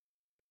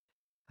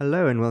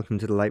Hello and welcome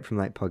to the Light from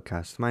Light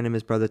podcast. My name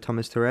is Brother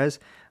Thomas Torres.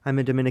 I'm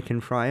a Dominican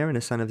friar and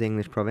a son of the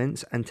English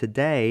province, and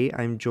today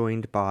I'm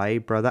joined by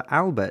Brother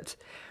Albert.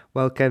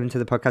 Welcome to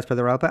the podcast,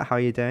 Brother Albert. How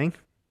are you doing?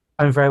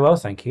 I'm very well,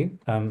 thank you.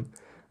 I'm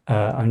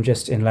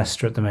just in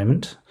Leicester at the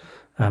moment,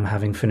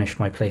 having finished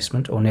my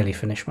placement, or nearly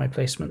finished my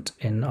placement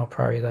in our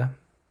priory there.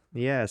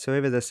 Yeah, so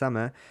over the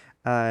summer,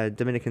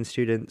 Dominican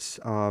students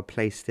are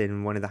placed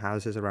in one of the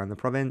houses around the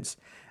province,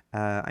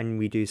 and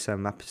we do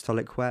some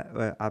apostolic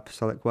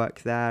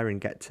work there,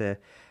 and get to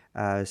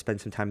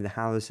spend some time in the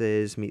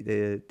houses, meet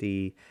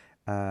the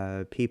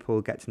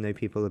people, get to know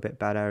people a bit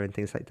better, and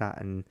things like that,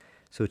 and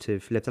sort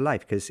of live the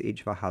life because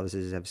each of our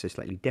houses is ever so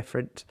slightly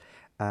different.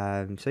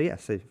 So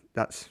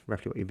that's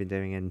roughly what you've been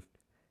doing in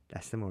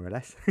Leicester, more or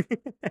less.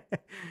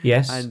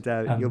 Yes,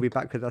 And you'll be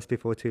back with us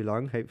before too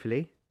long,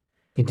 hopefully.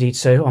 indeed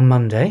so, on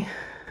Monday.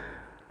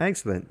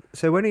 Excellent.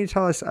 So, why don't you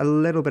tell us a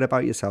little bit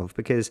about yourself?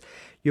 Because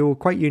you're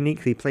quite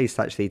uniquely placed,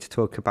 actually, to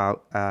talk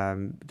about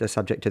the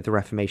subject of the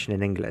Reformation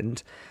in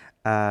England,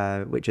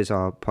 which is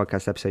our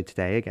podcast episode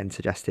today. Again,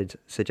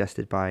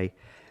 suggested by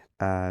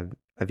a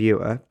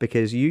viewer,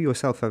 because you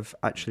yourself have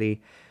actually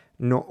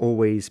not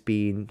always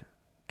been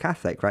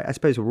Catholic, right? I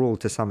suppose we're all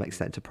to some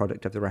extent a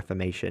product of the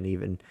Reformation.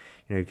 Even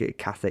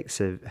Catholics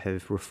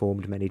have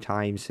reformed many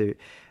times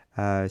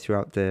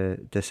throughout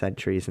the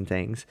centuries and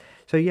things.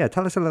 So yeah,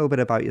 tell us a little bit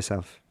about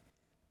yourself.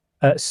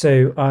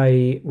 So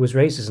I was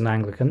raised as an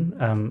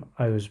Anglican.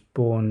 I was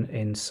born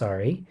in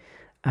Surrey,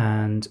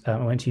 and I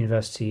went to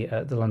university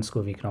at the London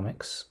School of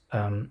Economics,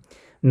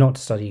 not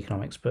to study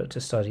economics, but to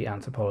study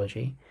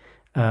anthropology.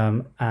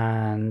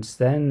 And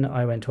then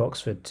I went to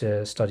Oxford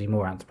to study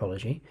more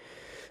anthropology.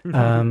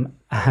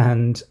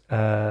 And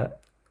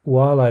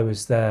while I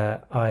was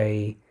there,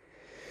 I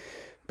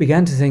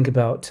began to think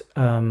about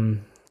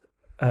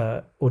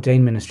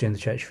ordained ministry in the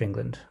Church of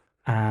England.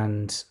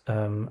 And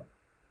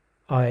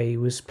I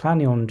was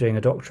planning on doing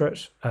a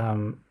doctorate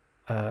on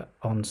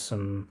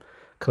some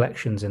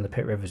collections in the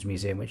Pitt Rivers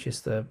Museum, which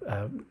is the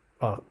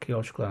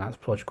archaeological and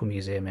anthropological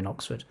museum in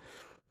Oxford.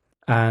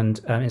 And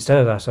instead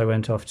of that, I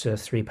went off to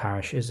three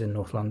parishes in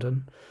North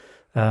London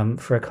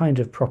for a kind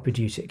of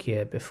propedeutic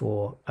year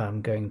before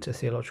going to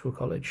theological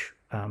college.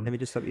 Let me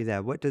just stop you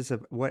there. What is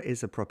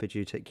a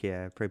propedeutic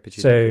year?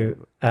 Propedeutic year.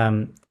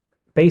 So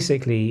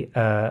basically,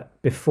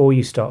 before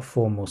you start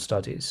formal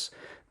studies,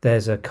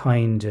 there's a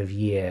kind of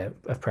year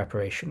of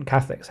preparation.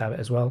 Catholics have it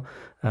as well.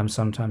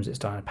 Sometimes it's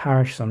done at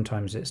parish,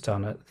 sometimes it's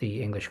done at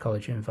the English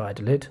College in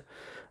Valladolid.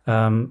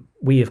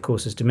 We, of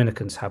course, as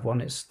Dominicans have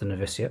one, it's the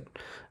novitiate.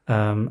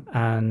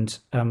 And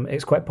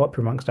it's quite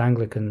popular amongst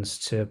Anglicans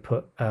to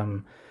put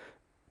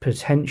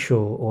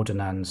potential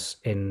ordinands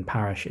in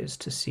parishes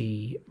to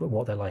see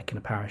what they're like in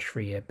a parish for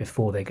a year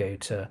before they go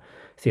to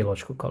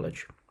theological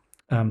college.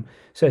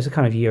 So it's a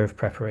kind of year of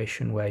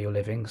preparation where you're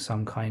living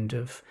some kind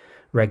of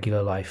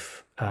regular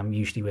life,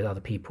 usually with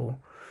other people,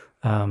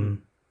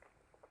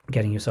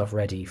 getting yourself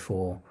ready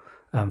for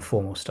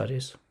formal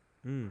studies.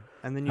 And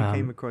then Um, you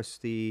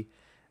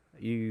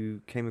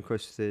came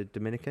across the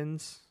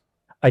Dominicans.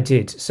 I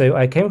did. So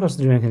I came across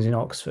the Dominicans in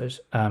Oxford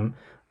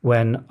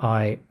when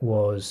I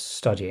was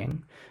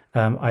studying.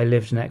 I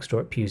lived next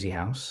door at Pusey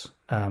House,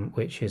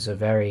 which is a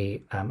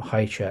very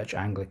high church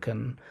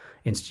Anglican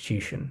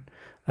institution.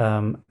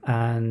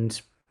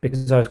 And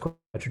because I was quite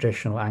a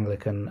traditional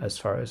Anglican as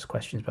far as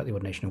questions about the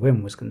ordination of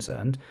women was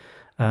concerned,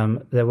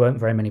 there weren't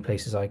very many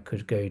places I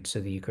could go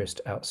to the Eucharist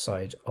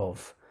outside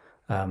of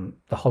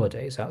the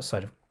holidays,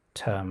 outside of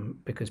term,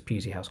 because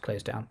Pusey House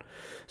closed down.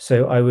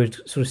 So I would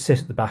sort of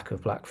sit at the back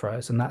of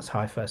Blackfriars, and that's how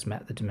I first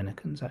met the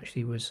Dominicans.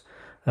 Actually, was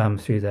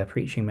through their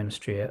preaching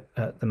ministry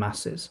at the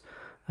masses.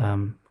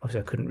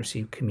 Obviously, I couldn't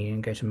receive communion,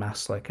 and go to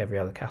mass like every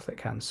other Catholic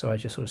can, so I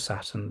just sort of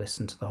sat and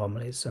listened to the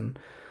homilies and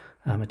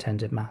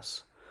attended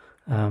mass.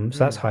 So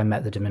that's Mm. how I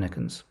met the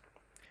Dominicans.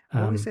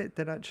 What was Um, it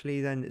that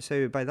actually then?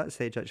 So by that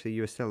stage, actually,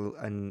 you were still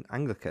an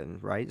Anglican,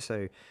 right?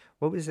 So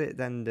what was it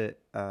then that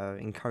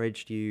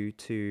encouraged you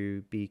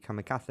to become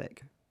a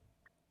Catholic?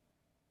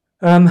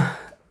 um,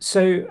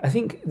 so I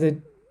think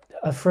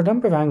for a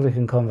number of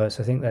Anglican converts,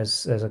 I think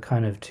there's a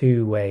kind of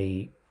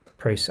two-way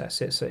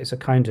process. It's a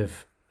kind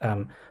of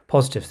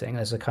positive thing.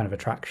 There's a kind of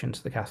attraction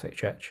to the Catholic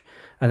Church,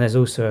 and there's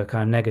also a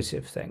kind of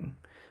negative thing,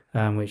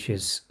 which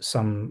is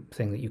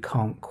something that you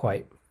can't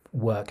quite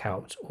work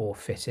out or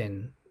fit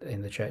in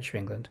the Church of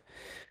England.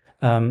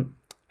 Um,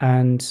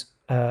 and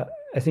I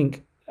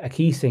think a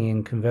key thing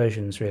in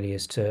conversions really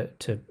is to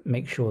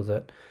make sure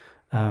that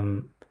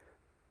um,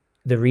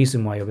 the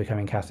reason why you're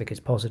becoming Catholic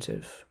is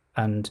positive.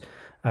 And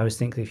I always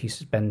think that if you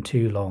spend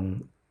too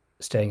long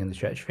staying in the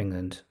Church of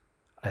England,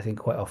 I think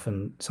quite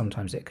often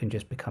sometimes it can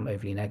just become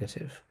overly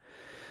negative.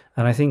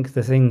 And I think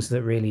the things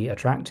that really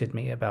attracted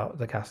me about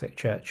the Catholic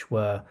Church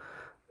were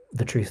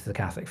the truth of the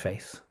Catholic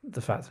faith,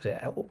 the fact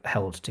that it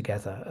held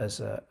together as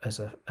a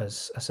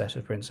set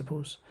of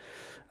principles,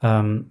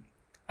 um,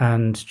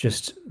 and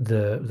just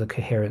the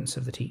coherence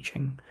of the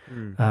teaching.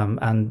 Mm.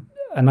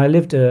 And I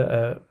lived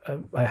I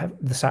have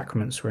the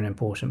sacraments were an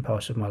important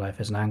part of my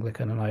life as an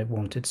Anglican, and I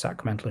wanted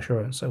sacramental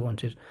assurance. I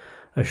wanted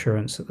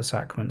assurance that the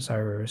sacraments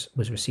I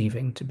was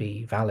receiving to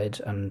be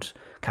valid and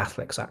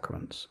Catholic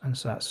sacraments, and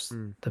so that's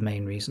Mm. the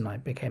main reason I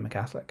became a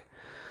Catholic.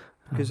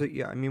 Because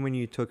yeah, I mean, when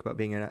you talk about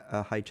being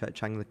a high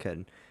church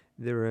Anglican,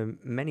 there are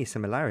many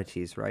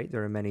similarities, right?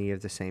 There are many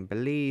of the same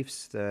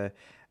beliefs.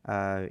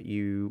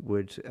 You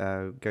would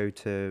go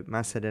to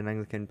mass at an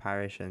Anglican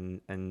parish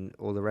and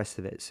all the rest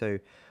of it. So,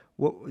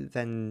 what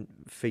then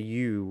for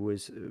you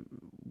was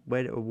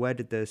where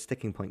did the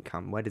sticking point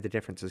come? Where did the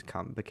differences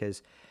come?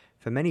 Because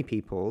for many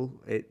people,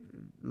 it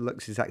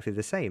looks exactly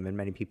the same, and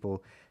many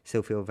people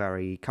still feel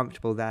very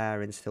comfortable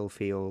there and still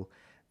feel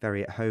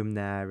very at home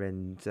there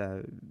and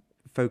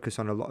focus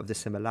on a lot of the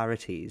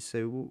similarities.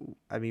 So,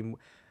 I mean,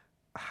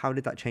 how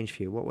did that change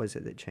for you? What was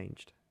it that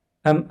changed?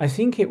 I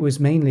think it was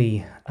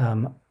mainly.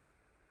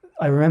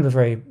 I remember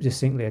very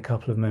distinctly a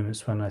couple of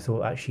moments when I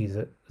thought actually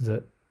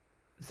that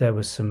there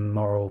was some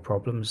moral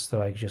problems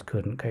that I just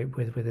couldn't cope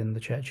with within the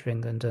Church of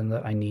England, and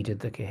that I needed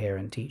the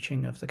coherent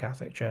teaching of the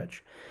Catholic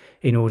Church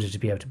in order to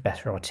be able to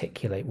better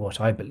articulate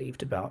what I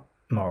believed about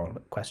moral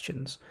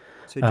questions.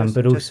 So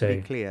But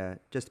also,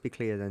 just to be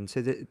clear then,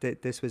 so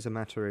this was a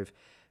matter of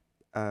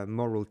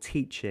moral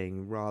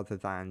teaching rather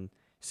than,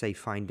 say,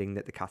 finding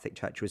that the Catholic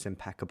Church was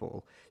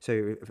impeccable.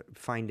 So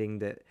finding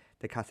that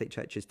the Catholic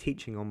Church's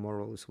teaching on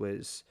morals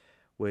was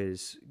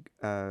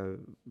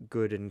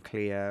good and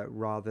clear,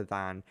 rather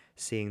than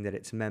seeing that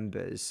its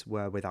members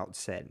were without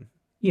sin.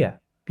 yeah,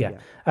 yeah. Yeah.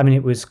 I mean,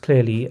 it was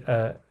clearly.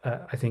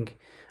 I think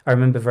I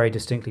remember very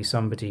distinctly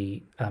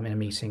somebody in a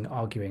meeting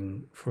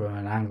arguing from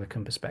an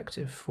Anglican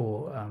perspective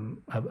for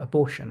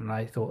abortion, and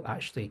I thought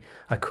actually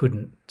I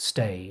couldn't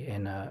stay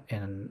in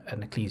an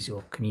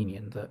ecclesial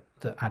communion that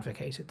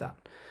advocated that,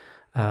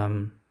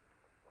 um,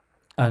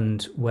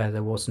 and where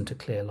there wasn't a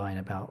clear line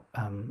about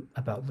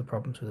the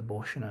problems with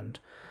abortion and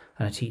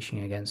a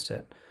teaching against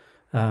it.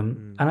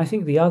 Mm. And I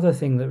think the other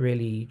thing that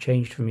really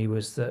changed for me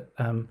was that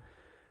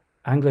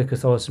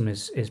Anglo-Catholicism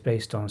is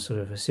based on sort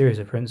of a series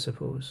of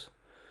principles,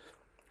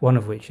 one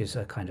of which is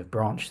a kind of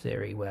branch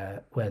theory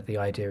where the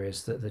idea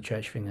is that the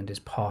Church of England is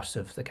part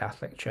of the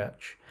Catholic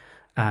Church,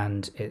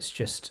 and it's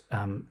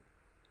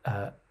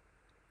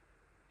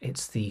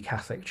the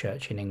Catholic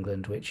Church in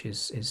England which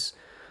is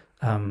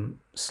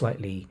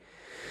slightly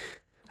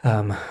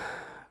um,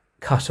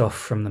 cut off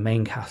from the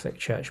main Catholic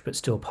Church, but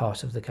still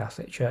part of the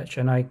Catholic Church.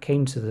 And I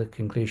came to the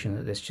conclusion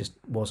that this just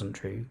wasn't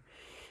true,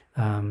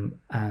 and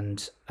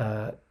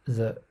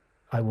that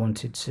I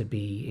wanted to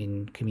be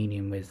in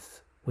communion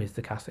with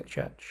the Catholic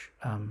Church.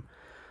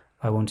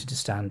 I wanted to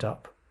stand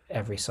up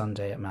every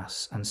Sunday at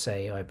Mass and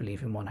say I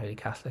believe in one holy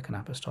Catholic and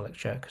Apostolic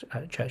Church,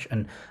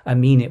 and I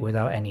mean it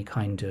without any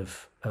kind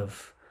of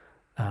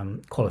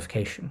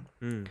qualification.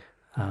 Mm.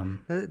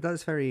 Um,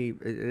 That's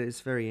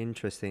it's very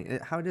interesting.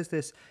 How does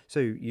this?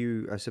 So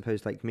you, I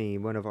suppose, like me,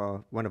 one of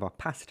our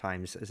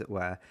pastimes, as it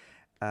were,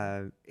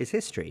 is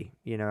history.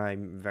 You know,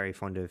 I'm very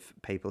fond of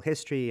papal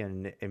history,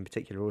 and in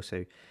particular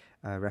also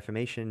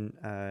Reformation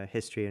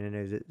history, and I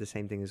know that the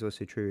same thing is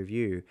also true of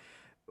you.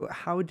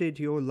 How did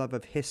your love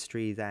of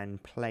history then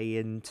play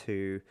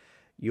into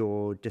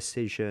your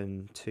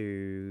decision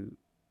to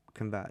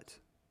convert?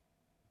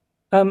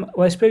 well,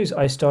 I suppose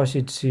I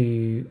started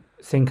to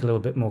think a little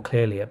bit more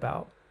clearly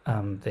about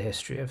the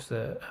history of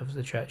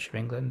the Church of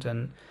England,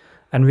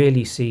 and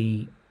really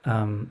see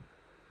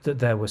that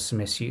there was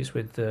some issues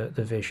with the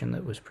vision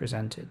that was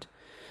presented,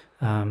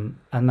 and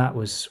that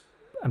was,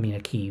 I mean, a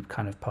key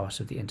kind of part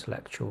of the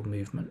intellectual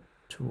movement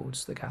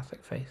towards the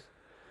Catholic faith.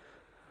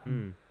 Um,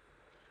 Mm.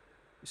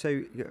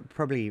 So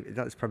probably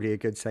that's probably a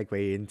good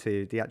segue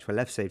into the actual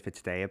episode for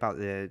today about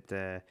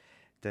the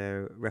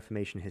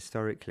Reformation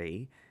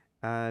historically.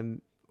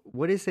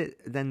 What is it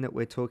then that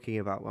we're talking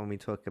about when we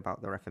talk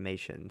about the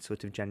Reformation,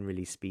 sort of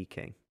generally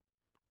speaking?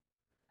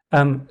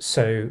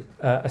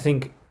 I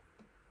think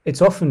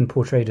it's often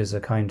portrayed as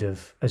a kind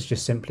of as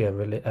just simply a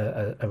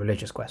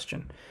religious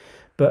question,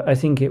 but I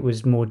think it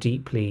was more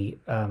deeply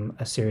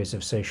a series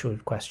of social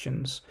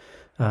questions,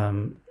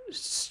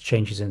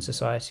 changes in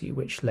society,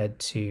 which led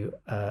to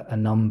a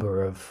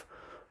number of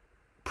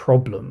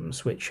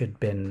problems which had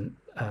been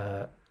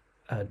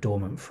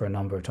dormant for a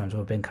number of times, or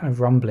have been kind of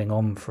rumbling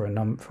on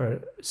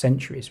for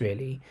centuries,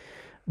 really,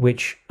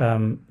 which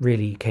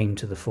really came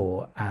to the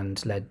fore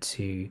and led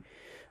to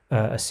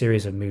a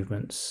series of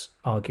movements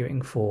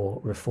arguing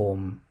for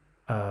reform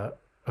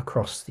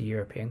across the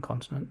European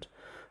continent,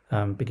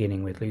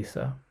 beginning with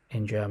Luther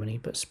in Germany,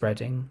 but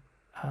spreading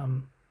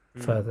um,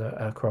 Mm. further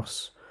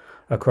across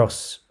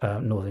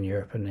Northern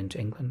Europe and into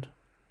England.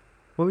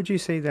 What would you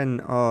say then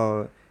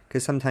are,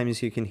 because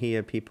sometimes you can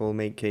hear people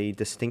make a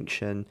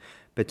distinction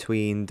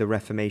between the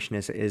Reformation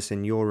as it is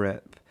in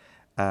Europe,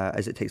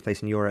 as it takes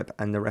place in Europe,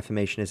 and the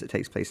Reformation as it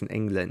takes place in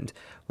England.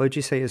 What would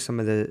you say are some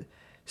of the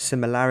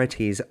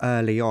similarities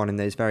early on in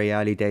those very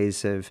early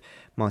days of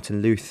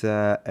Martin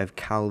Luther, of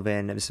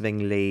Calvin, of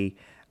Zwingli?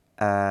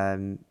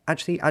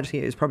 Actually,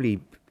 it's probably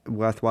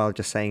worthwhile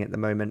just saying at the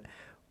moment,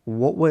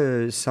 what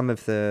were some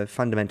of the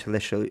fundamental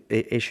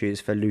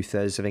issues for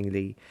Luther,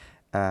 Zwingli,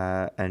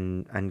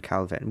 and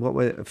Calvin? What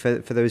were for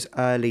those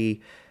early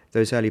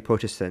those early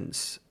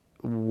Protestants,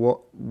 what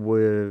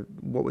were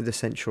the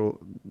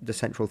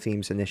central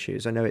themes and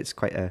issues? I know it's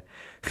quite a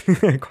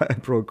quite a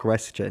broad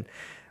question.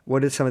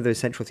 What are some of those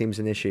central themes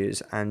and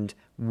issues, and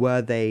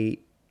were they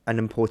an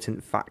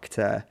important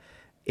factor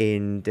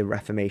in the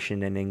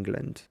Reformation in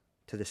England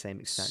to the same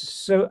extent?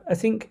 So I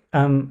think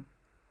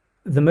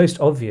the most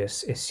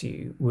obvious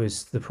issue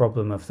was the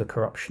problem of the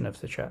corruption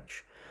of the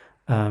church.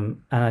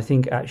 And I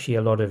think actually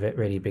a lot of it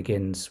really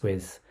begins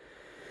with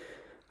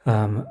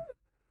um,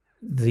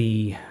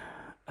 the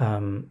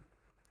um,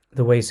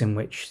 the ways in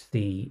which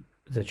the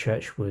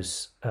church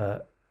was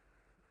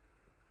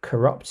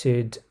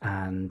corrupted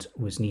and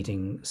was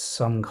needing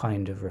some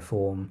kind of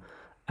reform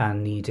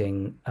and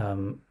needing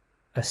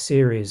a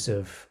series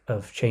of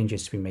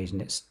changes to be made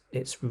in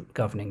its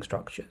governing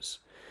structures.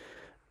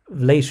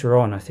 Later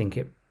on, I think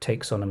it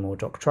takes on a more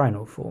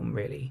doctrinal form,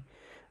 really.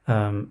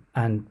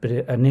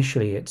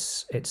 Initially,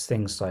 it's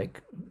things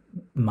like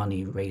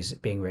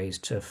being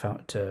raised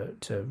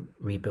to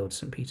rebuild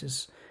St.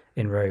 Peter's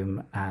in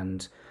Rome,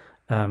 and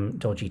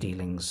dodgy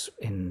dealings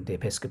in the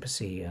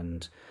episcopacy,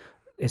 and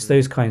it's Mm.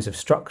 those kinds of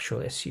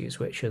structural issues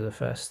which are the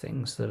first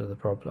things that are the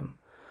problem.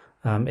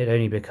 It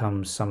only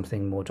becomes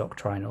something more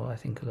doctrinal, I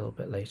think, a little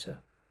bit later.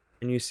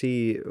 And you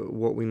see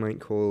what we might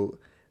call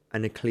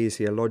an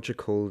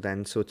ecclesiological,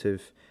 then sort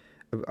of,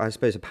 I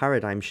suppose, a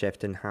paradigm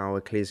shift in how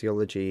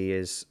ecclesiology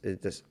is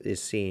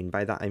seen.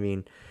 By that I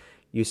mean,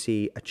 you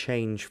see a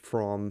change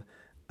from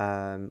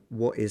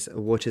what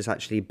is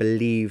actually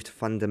believed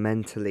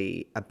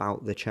fundamentally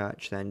about the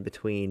church, then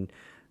between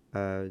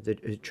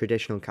the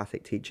traditional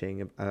Catholic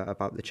teaching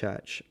about the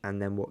church,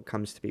 and then what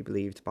comes to be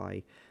believed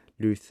by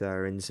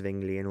Luther and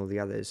Zwingli and all the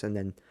others, and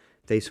then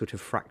they sort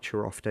of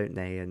fracture off, don't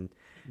they? And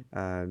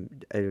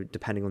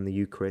depending on the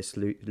Eucharist,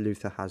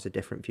 Luther has a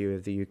different view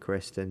of the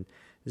Eucharist and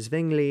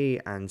Zwingli,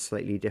 and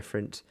slightly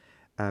different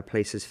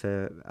places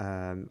for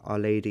Our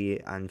Lady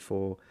and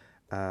for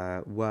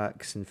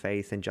works and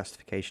faith and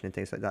justification and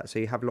things like that. So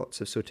you have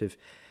lots of sort of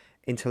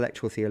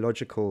intellectual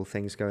theological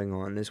things going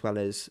on, as well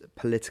as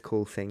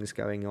political things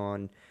going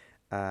on,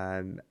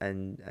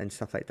 and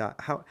stuff like that.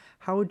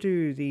 How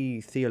do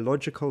the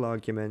theological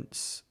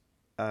arguments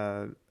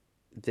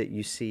that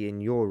you see in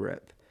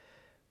Europe,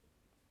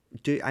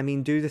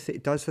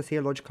 does the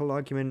theological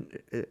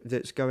argument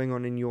that's going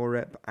on in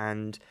Europe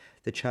and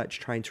the church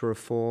trying to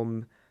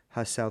reform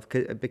herself,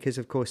 because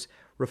of course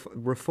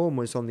reform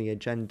was on the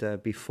agenda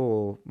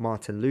before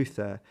Martin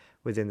Luther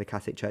within the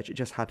Catholic Church, it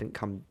just hadn't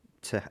come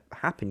to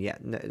happen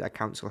yet. A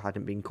council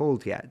hadn't been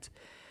called yet.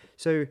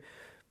 So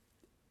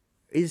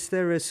is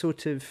there a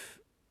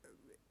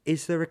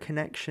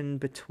connection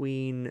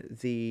between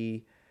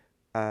the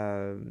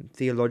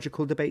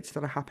theological debates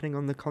that are happening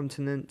on the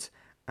continent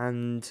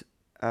and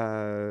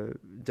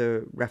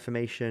the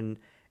Reformation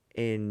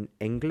in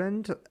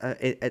England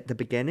at the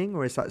beginning,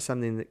 or is that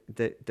something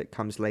that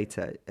comes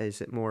later?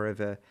 Is it more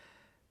of a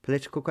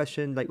political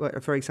question? Like,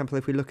 for example,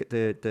 if we look at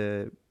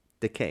the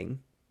king,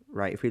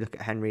 right? If we look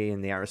at Henry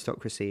and the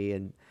aristocracy,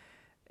 and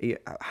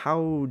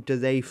how do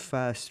they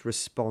first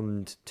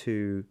respond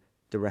to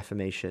the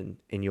Reformation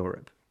in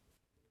Europe?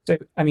 So,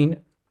 I mean,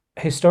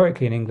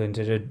 historically in England,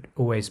 it had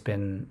always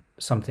been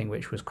something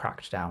which was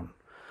cracked down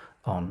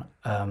on.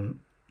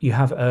 You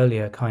have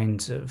earlier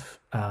kinds of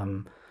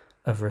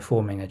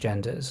reforming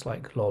agendas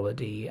like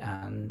Lollardy,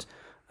 and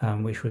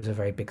which was a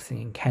very big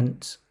thing in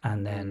Kent,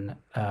 and then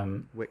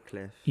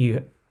Wycliffe.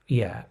 you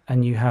yeah,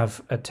 and you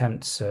have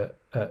attempts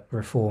at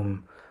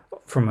reform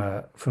from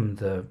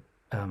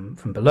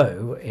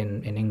below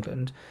in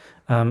England,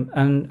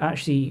 and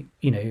actually,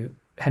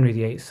 Henry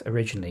VIII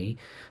originally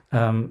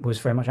was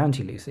very much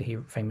anti-Luther. He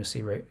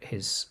famously wrote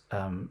his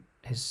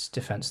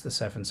defense of the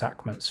Seven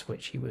Sacraments,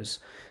 which he was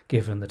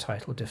given the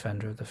title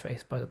Defender of the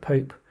Faith by the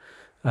Pope.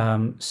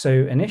 So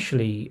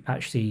initially,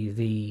 actually,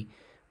 the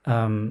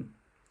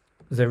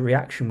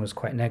reaction was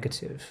quite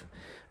negative,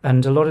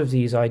 and a lot of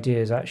these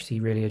ideas actually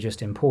really are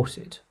just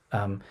imported.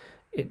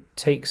 It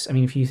takes, I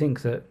mean, if you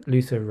think that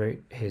Luther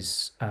wrote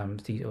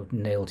or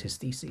nailed his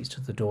theses to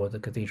the door of the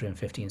cathedral in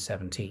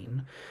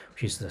 1517,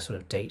 which is the sort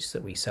of date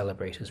that we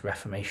celebrate as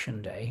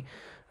Reformation Day,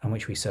 and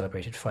which we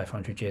celebrated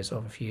 500 years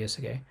of a few years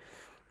ago.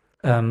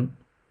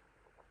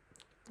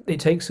 It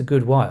takes a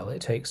good while.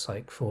 It takes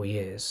like 4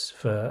 years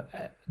for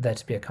there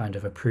to be a kind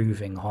of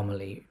approving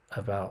homily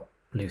about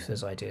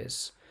Luther's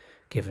ideas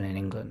given in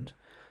England.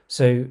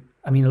 So,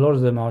 I mean, a lot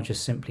of them are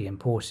just simply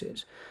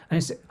imported,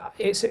 and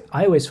it's.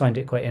 I always find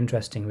it quite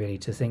interesting, really,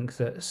 to think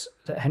that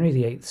Henry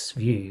VIII's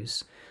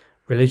views,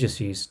 religious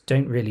views,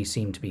 don't really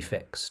seem to be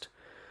fixed.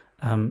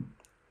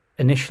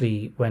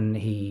 Initially, when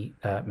he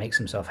makes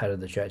himself head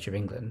of the Church of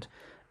England,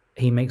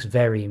 he makes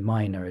very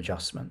minor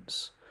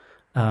adjustments,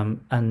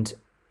 and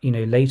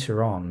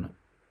later on,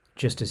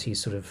 just as he's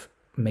sort of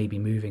maybe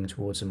moving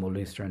towards a more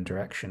Lutheran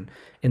direction,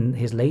 in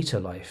his later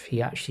life,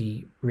 he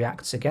actually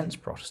reacts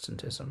against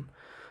Protestantism.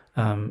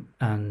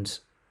 And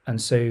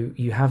so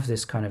you have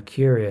this kind of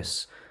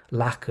curious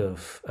lack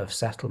of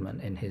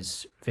settlement in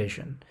his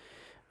vision.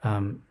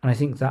 And I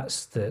think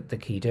that's the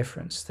key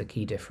difference. The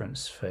key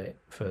difference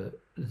for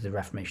the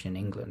Reformation in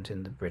England,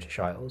 in the British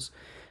Isles,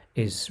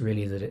 is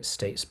really that it's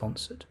state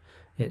sponsored.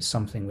 It's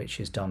something which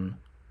is done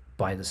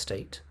by the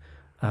state,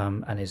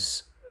 and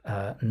is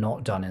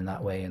not done in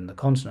that way in the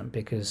continent,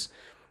 because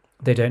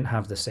they don't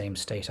have the same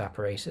state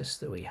apparatus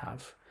that we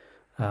have.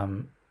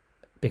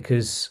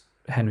 Because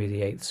Henry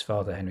VIII's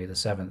father, Henry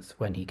VII,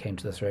 when he came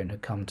to the throne,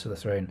 had come to the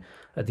throne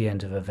at the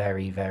end of a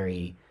very,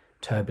 very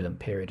turbulent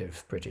period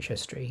of British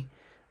history,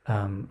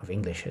 of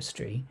English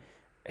history.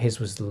 His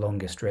was the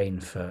longest reign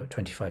for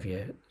 25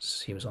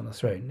 years he was on the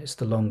throne. It's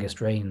the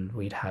longest reign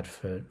we'd had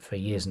for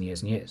years and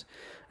years and years.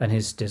 And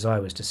his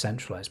desire was to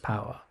centralise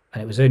power.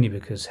 And it was only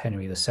because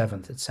Henry VII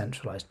had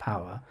centralised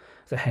power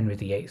that Henry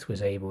VIII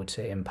was able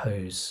to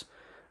impose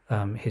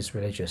his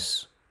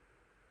religious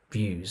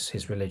views,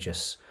 his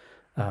religious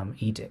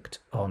edict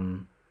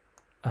on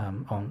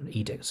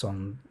edicts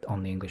on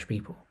the English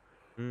people.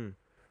 Mm.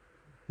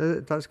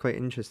 That's quite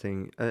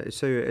interesting.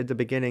 So at the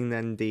beginning,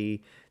 then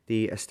the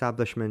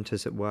establishment,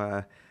 as it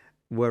were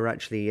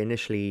actually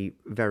initially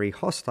very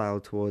hostile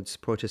towards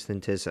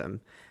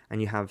Protestantism,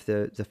 and you have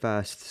the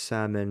first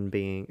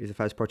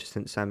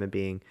Protestant sermon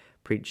being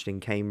preached in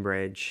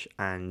Cambridge,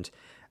 and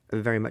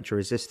very much a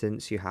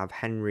resistance. You have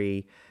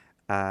Henry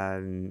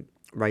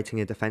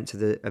writing a defense of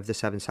the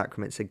seven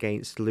sacraments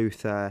against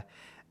Luther,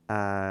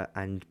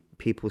 and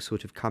people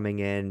sort of coming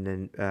in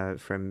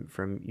and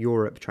from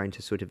Europe trying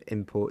to sort of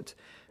import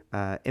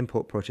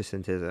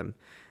Protestantism.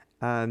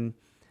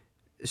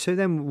 So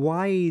then,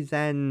 why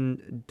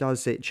then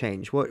does it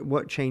change?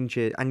 What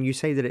changes? And you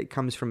say that it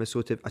comes from a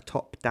sort of a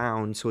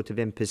top-down sort of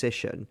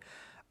imposition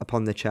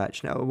upon the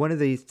church. Now, one of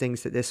the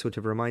things that this sort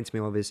of reminds me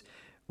of is,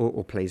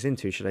 or plays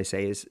into, should I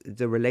say, is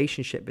the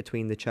relationship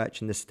between the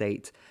church and the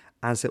state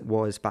as it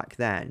was back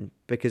then.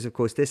 Because, of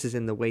course, this is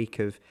in the wake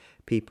of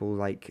people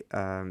like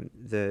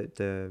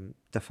the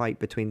fight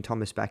between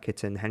Thomas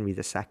Becket and Henry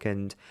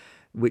II,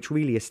 which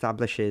really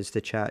establishes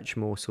the church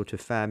more sort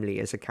of firmly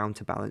as a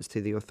counterbalance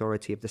to the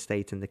authority of the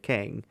state and the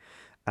king,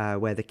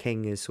 where the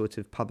king is sort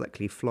of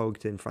publicly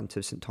flogged in front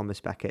of St. Thomas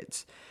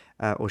Becket's,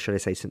 or should I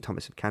say St.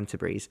 Thomas of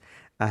Canterbury's,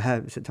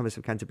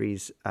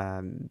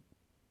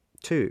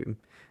 tomb,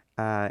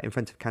 in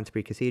front of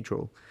Canterbury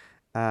Cathedral,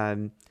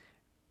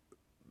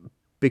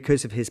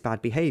 because of his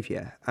bad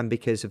behaviour and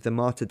because of the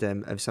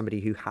martyrdom of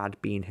somebody who had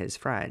been his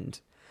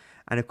friend.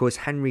 And of course,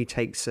 Henry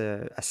takes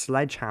a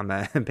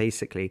sledgehammer,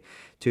 basically,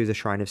 to the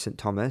shrine of St.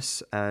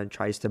 Thomas,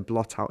 tries to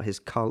blot out his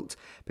cult,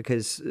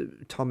 because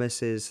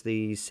Thomas is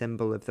the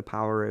symbol of the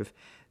power of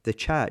the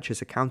church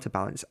as a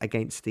counterbalance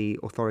against the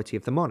authority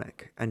of the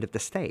monarch and of the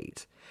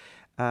state.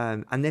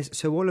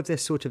 So all of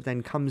this sort of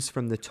then comes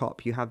from the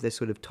top. You have this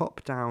sort of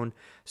top-down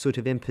sort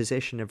of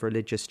imposition of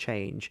religious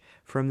change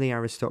from the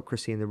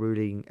aristocracy and the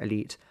ruling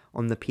elite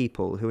on the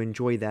people who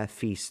enjoy their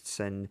feasts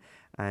and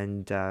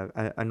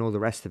all the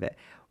rest of it.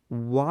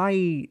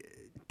 Why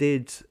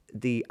did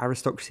the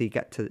aristocracy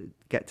get to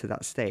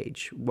that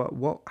stage?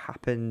 What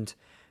happened?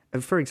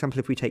 For example,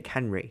 if we take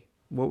Henry,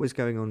 what was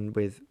going on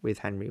with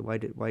Henry? Why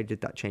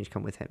did that change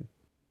come with him?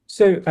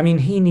 So, I mean,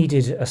 he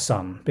needed a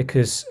son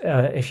because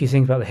if you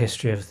think about the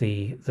history of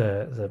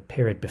the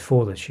period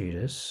before the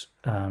Tudors,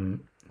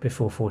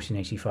 before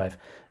 1485,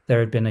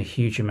 there had been a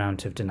huge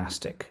amount of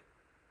dynastic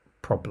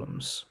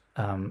problems.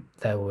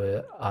 There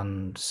were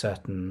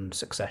uncertain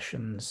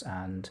successions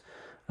and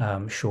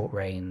short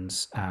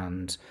reigns,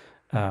 and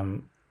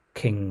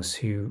kings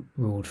who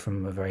ruled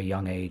from a very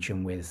young age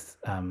and with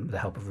the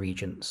help of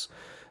regents.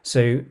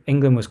 So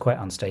England was quite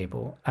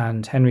unstable,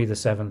 and Henry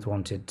VII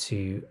wanted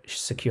to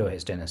secure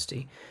his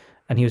dynasty,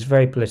 and he was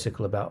very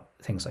political about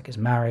things like his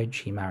marriage.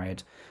 He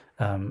married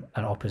a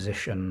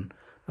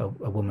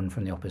woman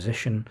from the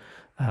opposition,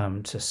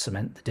 to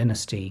cement the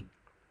dynasty.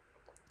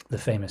 The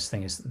famous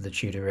thing is the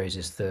Tudor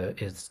roses,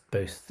 is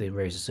both the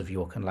roses of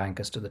York and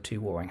Lancaster, the two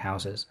warring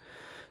houses.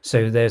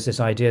 So there's this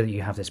idea that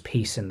you have this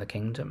peace in the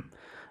kingdom.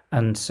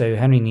 And so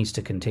Henry needs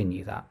to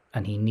continue that,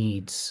 and he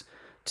needs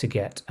to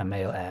get a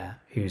male heir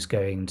who's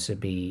going to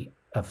be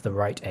of the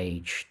right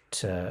age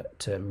to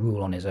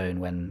rule on his own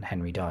when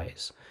Henry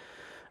dies.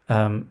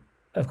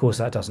 Of course,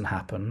 that doesn't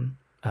happen.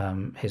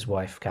 His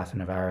wife,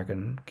 Catherine of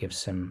Aragon,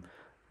 gives him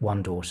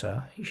one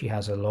daughter. She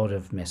has a lot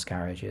of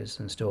miscarriages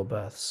and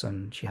stillbirths,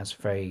 and she has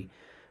very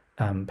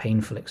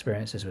painful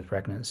experiences with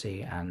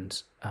pregnancy,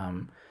 and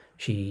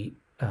she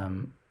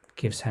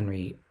gives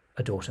Henry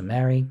a daughter,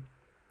 Mary,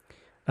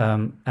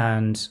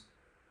 and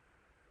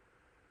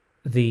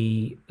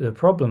the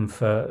problem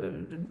for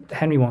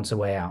Henry wants a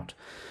way out.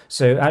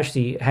 So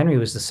actually, Henry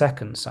was the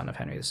second son of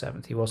Henry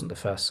VII. He wasn't the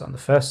first son. The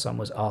first son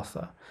was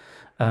Arthur,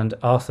 and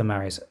Arthur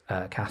marries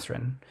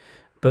Catherine,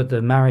 but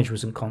the marriage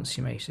wasn't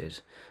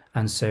consummated,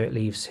 and so it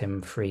leaves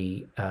him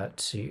free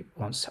to,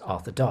 once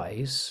Arthur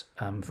dies,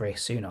 very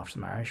soon after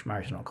the marriage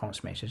is not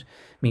consummated,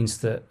 means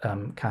that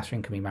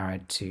Catherine can be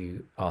married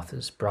to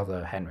Arthur's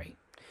brother Henry,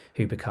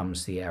 who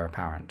becomes the heir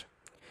apparent.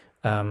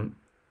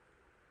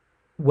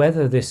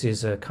 Whether this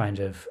is a kind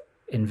of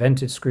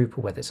invented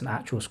scruple, whether it's an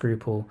actual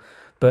scruple.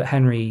 But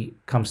Henry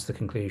comes to the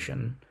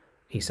conclusion,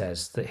 he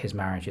says, that his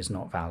marriage is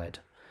not valid.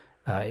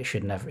 He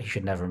should never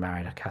have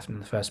married Catherine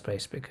in the first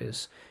place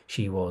because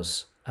she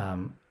was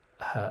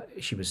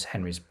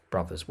Henry's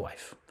brother's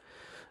wife.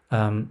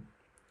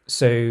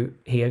 So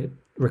he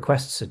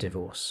requests a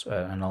divorce,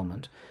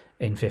 annulment,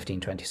 in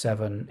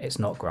 1527. It's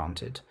not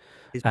granted,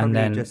 It's and probably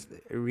then just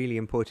really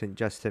important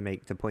just to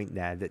make the point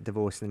there that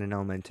divorce and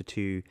annulment are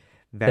two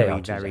they are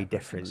very, two very separate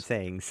different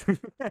things. things.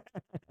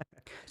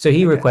 So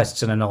he Okay.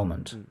 requests an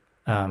annulment,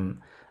 Mm,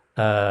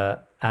 um,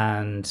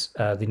 and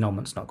the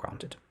annulment's not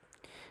granted.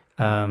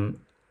 mm.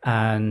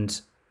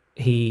 And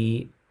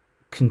he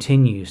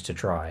continues to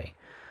try,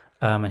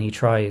 and he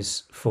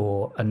tries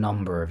for a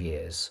number of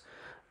years.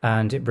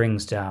 And it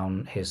brings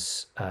down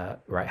his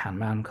right hand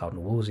man,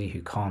 Cardinal Wolsey,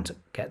 who can't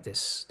get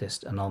this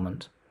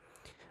annulment.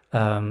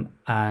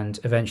 And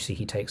eventually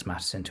he takes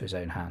matters into his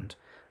own hand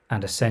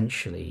and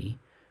essentially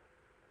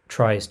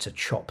tries to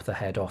chop the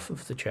head off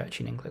of the church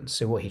in England.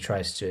 So what he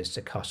tries to do is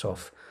to cut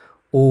off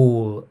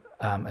all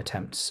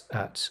attempts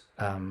at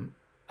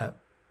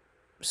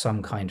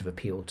some kind of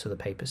appeal to the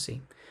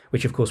papacy,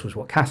 which of course was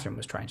what Catherine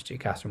was trying to do.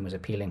 Catherine was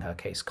appealing her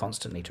case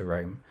constantly to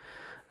Rome,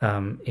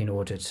 in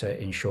order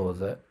to ensure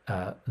that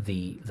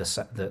the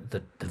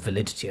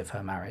validity of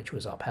her marriage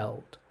was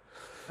upheld.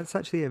 That's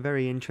actually a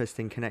very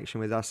interesting connection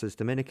with us as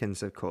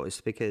Dominicans, of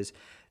course, because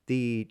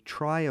the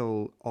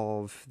trial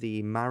of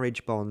the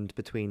marriage bond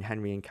between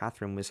Henry and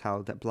Catherine was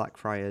held at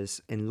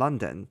Blackfriars in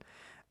London,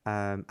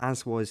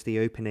 as was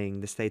the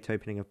state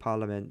opening of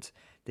Parliament,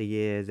 the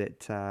year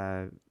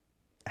that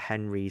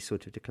Henry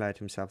sort of declared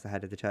himself the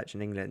head of the church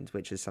in England,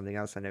 which is something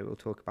else I know we'll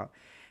talk about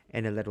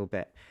in a little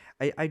bit.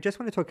 I just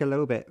want to talk a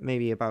little bit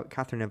maybe about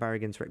Catherine of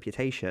Aragon's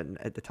reputation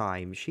at the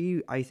time.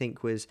 She, I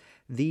think, was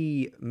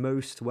the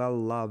most well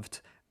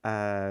loved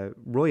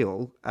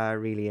royal,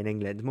 really, in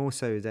England, more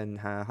so than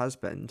her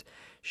husband.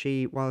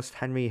 Whilst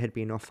Henry had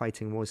been off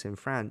fighting wars in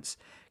France,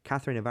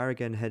 Catherine of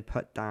Aragon had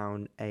put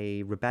down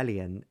a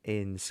rebellion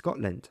in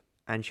Scotland,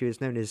 and she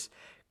was known as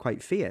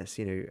quite fierce.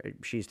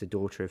 She's the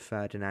daughter of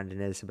Ferdinand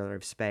and Isabella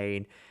of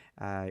Spain.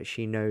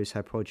 She knows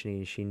her progeny,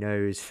 and she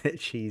knows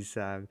that she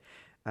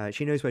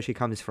knows where she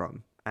comes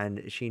from,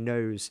 and she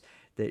knows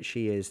that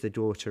she is the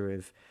daughter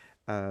of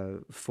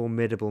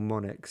formidable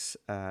monarchs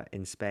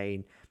in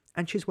Spain,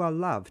 and she's well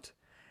loved.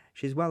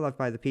 She's well loved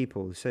by the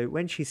people. So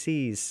when she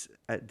sees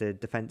at the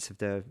defense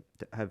of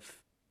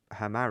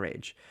her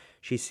marriage,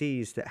 she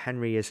sees that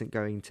Henry isn't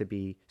going to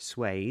be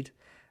swayed.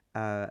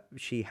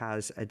 She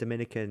has a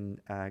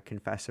Dominican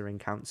confessor in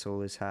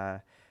council as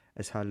her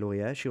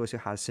lawyer. She also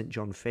has St.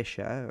 John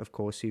Fisher, of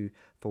course, who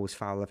falls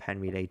foul of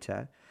Henry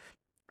later.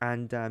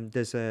 And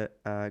there's a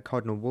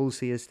Cardinal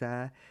Wolsey is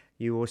there.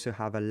 You also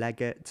have a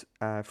legate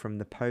from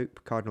the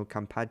Pope, Cardinal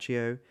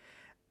Campeggio.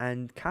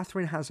 And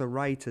Catherine has a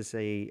right as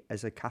a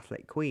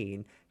Catholic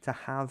queen to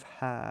have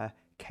her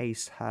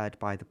case heard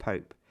by the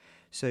Pope.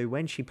 So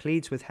when she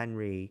pleads with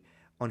Henry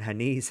on her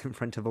knees in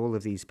front of all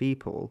of these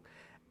people,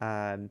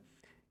 and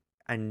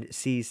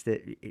sees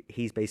that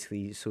he's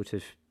basically sort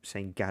of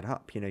saying, "Get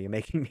up, you're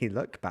making me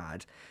look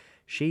bad,"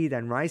 she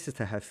then rises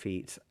to her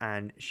feet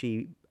and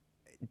she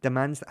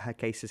demands that her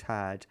case is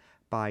heard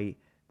by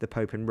the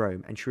Pope in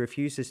Rome, and she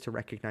refuses to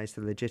recognize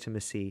the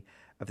legitimacy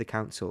of the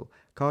council.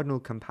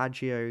 Cardinal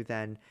Campeggio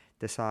then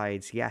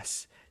decides,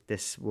 yes,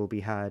 this will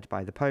be heard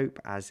by the Pope,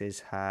 as is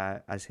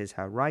her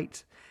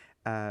right.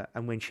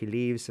 And when she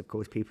leaves, of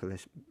course, people are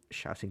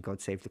shouting,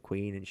 "God save the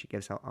Queen," and she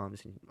gives out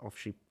arms, and off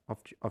she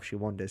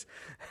wanders.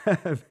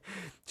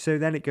 So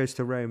then it goes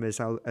to Rome,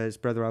 as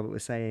Brother Albert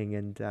was saying,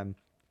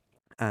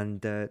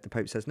 and the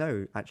Pope says,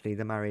 no, actually,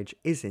 the marriage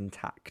is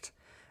intact.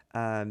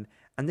 And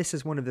this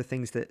is one of the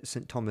things that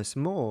St. Thomas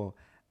More,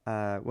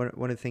 one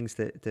of the things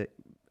that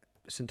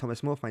St.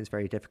 Thomas More finds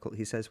very difficult.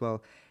 He says,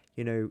 well,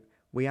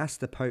 we asked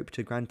the Pope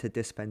to grant a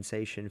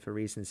dispensation for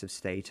reasons of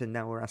state, and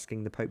now we're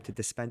asking the Pope to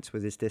dispense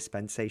with his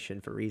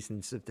dispensation for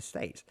reasons of the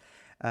state.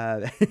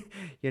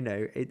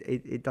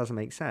 It doesn't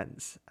make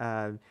sense.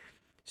 And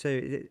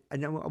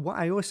what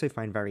I also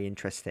find very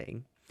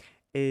interesting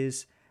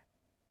is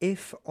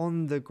if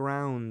on the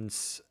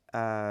grounds,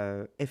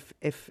 if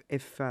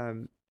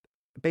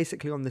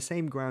basically on the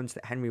same grounds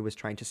that Henry was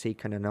trying to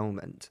seek an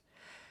annulment,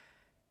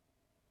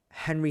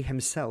 Henry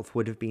himself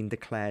would have been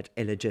declared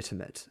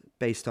illegitimate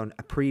based on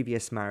a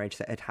previous marriage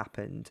that had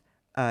happened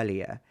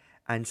earlier,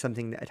 and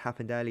something that had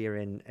happened earlier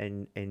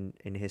in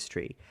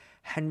history.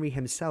 Henry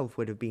himself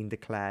would have been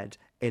declared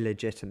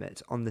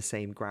illegitimate on the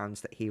same grounds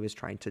that he was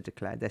trying to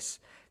declare this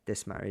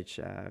marriage,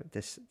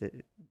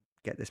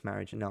 get this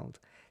marriage annulled.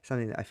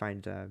 Something that I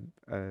find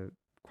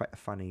quite a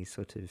funny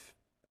sort of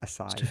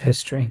Sort aside. of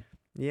history.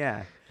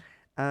 Yeah.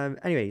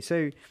 Anyway,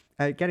 so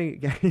sorry,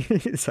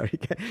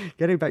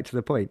 getting back to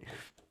the point.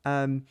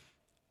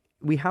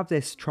 We have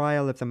this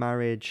trial of the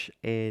marriage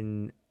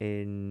in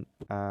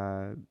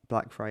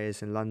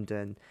Blackfriars in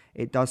London.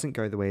 It doesn't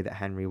go the way that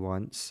Henry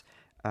wants.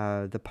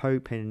 The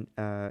Pope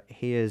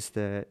hears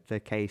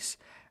the case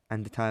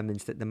and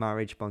determines that the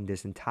marriage bond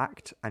is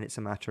intact and it's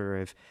a matter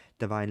of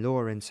divine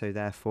law, and so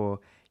therefore,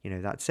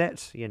 that's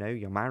it.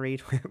 You're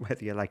married,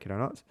 whether you like it or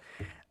not.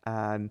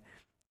 Um,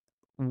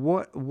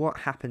 what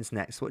happens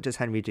next? What does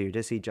Henry do?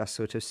 Does he just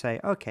sort of say,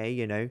 okay,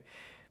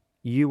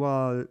 you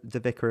are the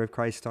vicar of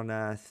Christ on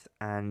earth,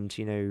 and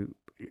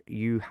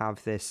you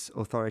have this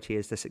authority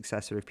as the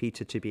successor of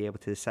Peter to be able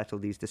to settle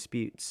these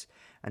disputes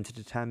and to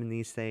determine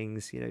these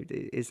things?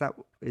 Is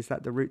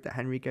that the route that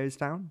Henry goes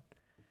down?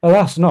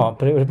 Alas, not.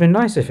 But it would have been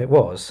nice if it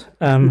was.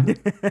 Uh,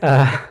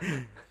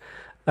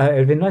 it would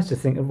have been nice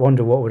to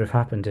wonder what would have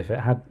happened if it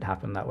had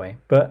happened that way.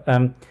 But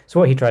so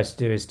what he tries to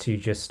do is to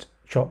just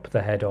chop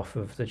the head off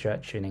of the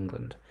church in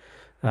England.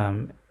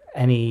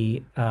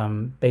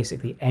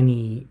 Basically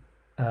any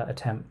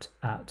attempt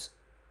at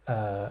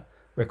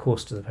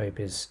recourse to the Pope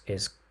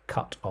is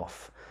cut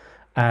off.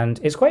 And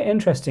it's quite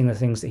interesting the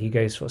things that he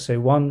goes for. So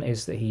one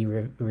is that he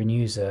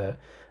renews a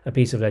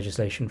piece of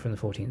legislation from the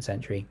 14th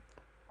century,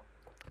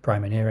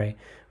 Prima Nere,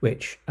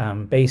 which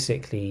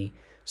basically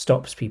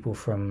stops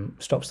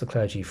the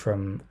clergy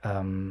from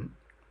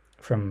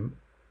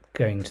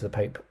going to the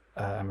Pope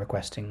and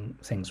requesting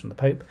things from the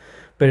Pope,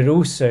 but it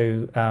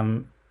also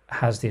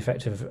has the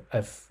effect of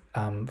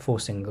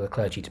forcing the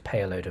clergy to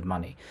pay a load of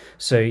money.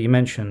 So you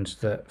mentioned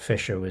that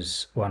Fisher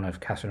was one of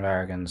Catherine of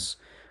Aragon's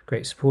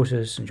great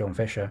supporters, and John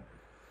Fisher.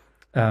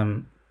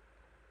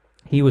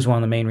 He was one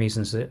of the main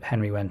reasons that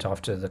Henry went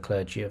after the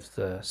clergy of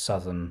the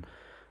southern,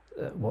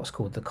 what's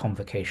called the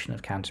Convocation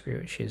of Canterbury,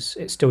 which it's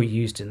still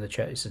used in the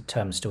church. It's a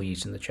term still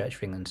used in the Church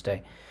of England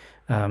today,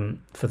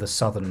 for the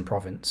southern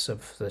province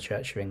of the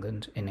Church of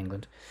England in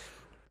England.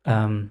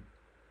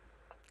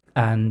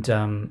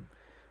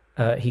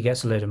 He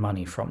gets a load of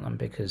money from them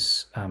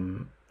because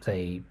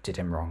they did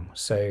him wrong.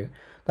 So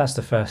that's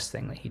the first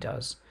thing that he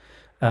does.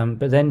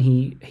 But then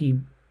he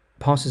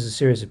passes a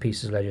series of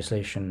pieces of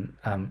legislation.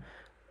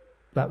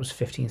 That was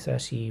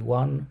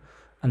 1531,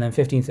 and then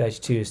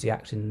 1532 is the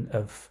Act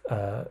of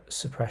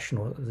Suppression,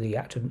 or the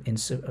Act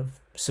of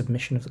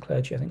Submission of the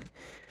Clergy, I think.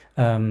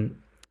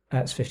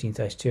 That's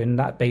 1532, and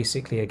that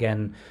basically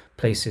again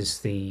places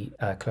the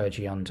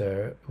clergy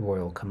under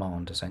royal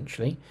command,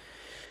 essentially.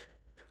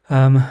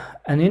 And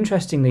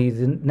interestingly,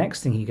 the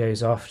next thing he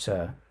goes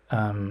after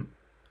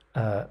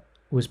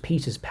was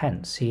Peter's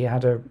Pence. He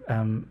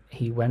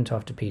went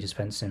after Peter's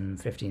Pence in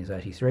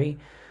 1533.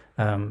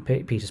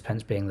 Peter's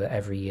Pence being that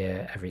every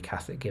year every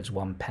Catholic gives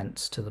 1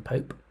 pence to the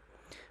Pope.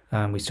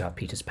 We still have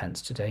Peter's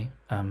Pence today,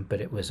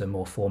 but it was a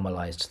more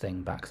formalised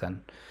thing back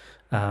then.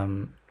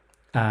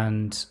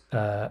 And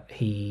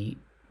he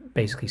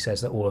basically says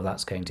that all of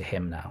that's going to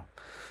him now.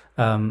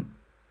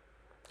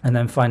 And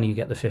then finally you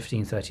get the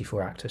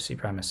 1534 Act of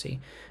Supremacy,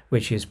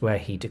 which is where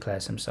he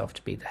declares himself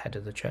to be the head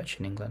of the church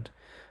in England.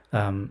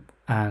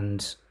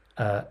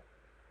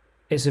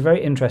 It's a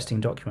very interesting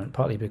document,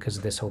 partly because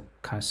of this whole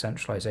kind of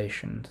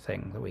centralisation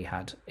thing that we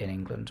had in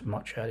England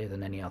much earlier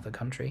than any other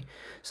country.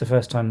 It's the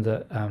first time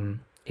that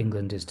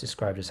England is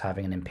described as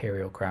having an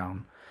imperial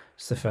crown.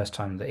 It's the first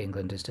time that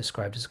England is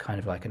described as kind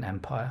of like an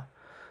empire.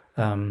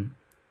 And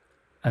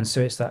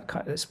so it's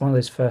one of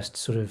those first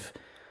sort of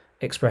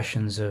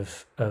expressions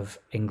of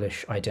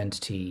English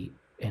identity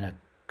in a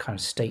kind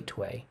of state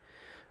way.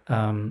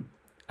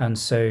 And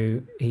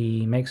so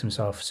he makes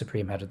himself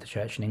supreme head of the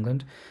church in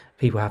England.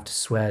 People have to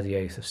swear the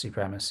oath of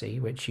supremacy,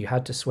 which you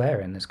had to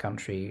swear in this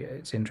country.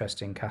 It's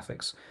interesting,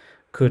 Catholics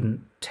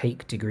couldn't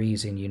take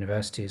degrees in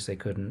universities, they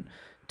couldn't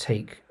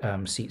take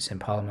seats in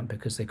Parliament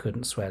because they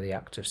couldn't swear the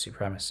Act of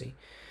Supremacy.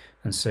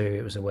 And so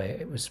it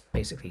was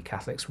basically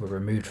Catholics were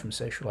removed from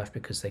social life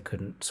because they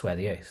couldn't swear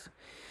the oath.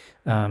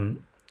 After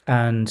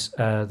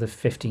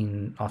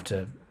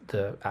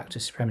the Act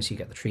of Supremacy, you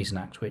get the Treason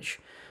Act, which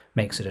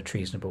makes it a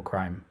treasonable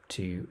crime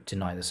to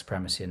deny the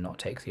supremacy and not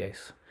take the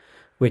oath,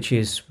 which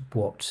is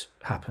what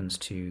happens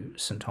to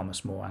St.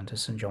 Thomas More and to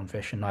St. John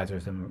Fisher. Neither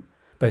of them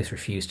both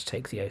refuse to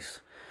take the oath.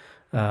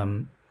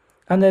 And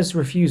there's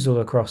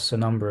refusal across a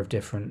number of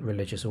different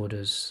religious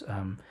orders,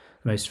 the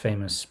most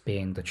famous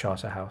being the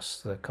Charterhouse,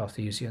 the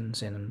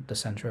Carthusians in the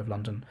centre of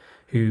London,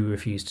 who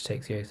refused to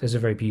take the oath. There's a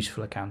very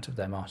beautiful account of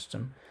their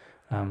martyrdom,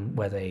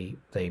 where they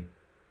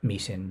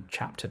meet in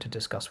chapter to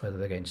discuss whether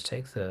they're going to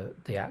take the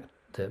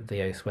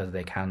oath, whether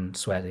they can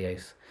swear the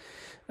oath,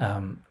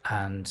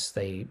 and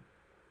they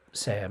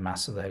say a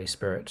Mass of the Holy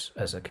Spirit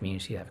as a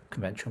community, a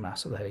conventual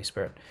Mass of the Holy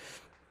Spirit,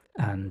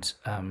 and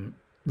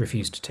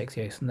refuse to take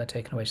the oath, and they're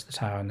taken away to the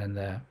Tower, and then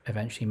they're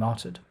eventually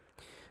martyred.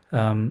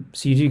 So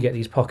you do get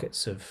these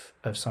pockets of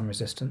some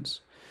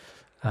resistance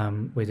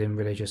within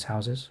religious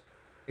houses.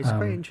 It's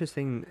quite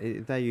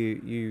interesting there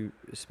you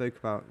spoke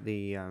about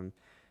the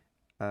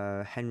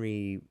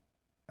Henry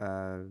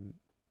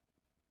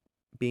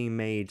being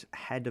made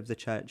head of the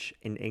church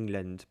in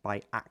England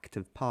by Act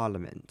of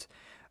Parliament,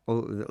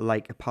 or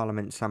like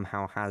Parliament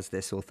somehow has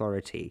this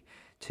authority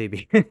to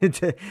be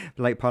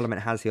like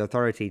Parliament has the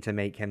authority to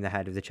make him the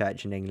head of the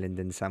church in England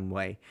in some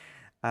way.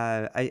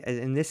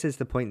 And this is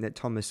the point that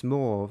Thomas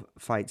More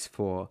fights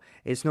for.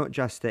 It's not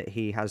just that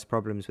he has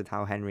problems with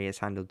how Henry has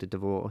handled the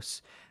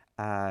divorce.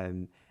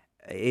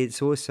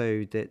 it's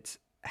also that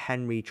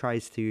Henry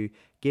tries to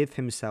give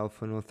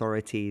himself an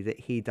authority that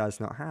he does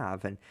not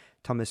have. And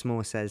Thomas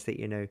More says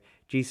that,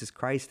 Jesus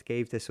Christ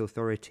gave this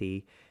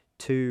authority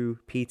to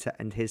Peter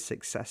and his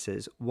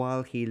successors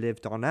while he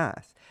lived on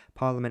earth.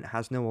 Parliament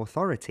has no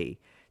authority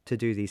to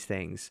do these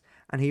things.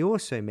 And he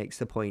also makes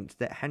the point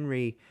that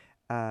Henry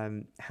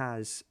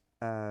has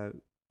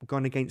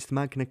gone against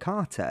Magna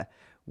Carta,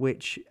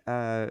 which,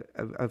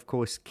 of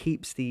course,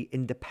 keeps the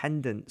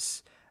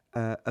independence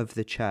of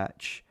the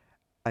church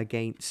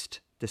against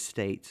the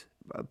state,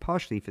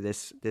 partially for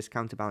this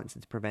counterbalance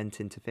and to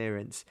prevent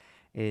interference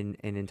in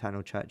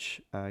internal church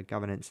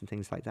governance and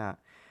things like that.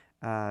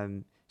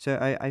 So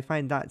I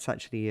find that's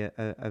actually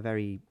a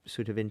very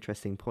sort of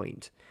interesting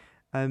point.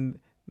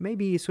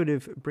 Maybe sort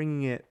of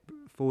bringing it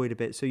forward a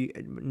bit. So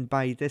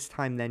by this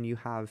time, then you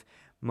have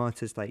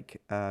martyrs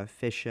like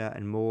Fisher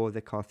and More,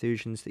 the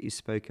Carthusians that you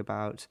spoke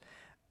about.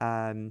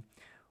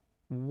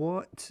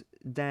 What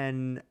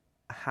then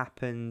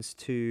happens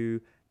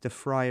to the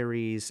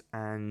friaries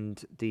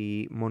and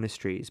the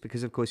monasteries?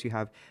 Because of course you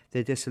have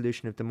the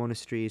dissolution of the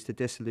monasteries, the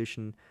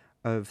dissolution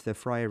of the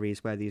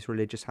friaries, where these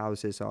religious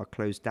houses are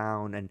closed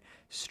down and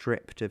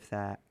stripped of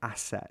their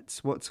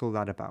assets. What's all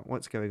that about?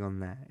 What's going on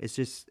there? Is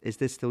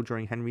this still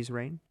during Henry's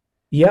reign?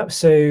 Yep.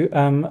 So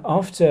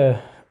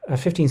after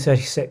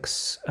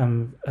 1536,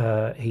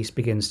 he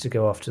begins to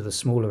go after the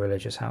smaller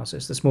religious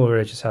houses. The smaller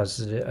religious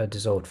houses are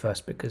dissolved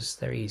first because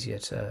they're easier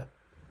to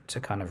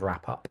kind of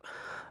wrap up,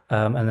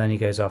 and then he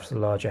goes after the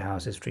larger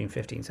houses between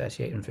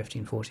 1538 and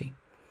 1540.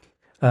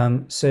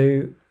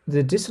 So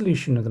the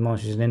dissolution of the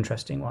monastery is an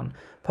interesting one,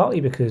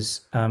 partly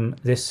because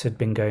this had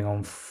been going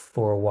on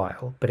for a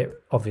while, but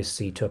it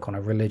obviously took on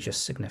a religious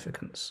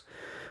significance.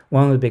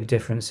 One of the big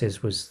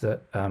differences was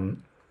that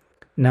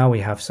now we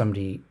have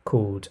somebody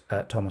called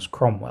Thomas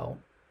Cromwell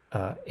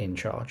in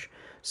charge.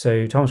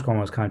 So Thomas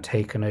Cromwell has kind of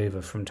taken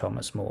over from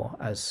Thomas More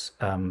as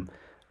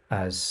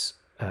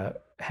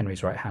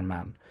Henry's right-hand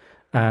man.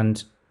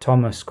 And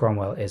Thomas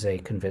Cromwell is a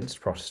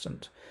convinced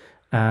Protestant.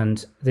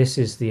 And this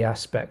is the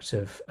aspect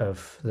of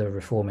the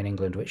reform in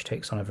England which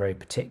takes on a very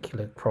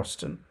particular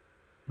Protestant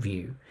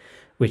view,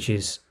 which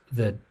is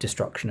the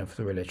destruction of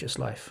the religious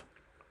life.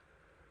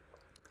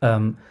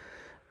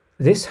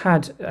 This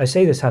has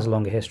a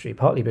longer history,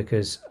 partly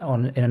because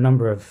on a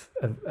number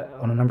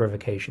of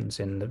occasions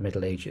in the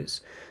Middle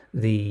Ages,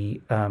 the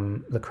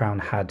crown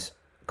had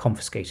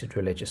confiscated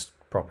religious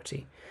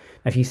property.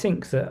 Now, if you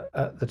think that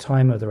at the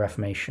time of the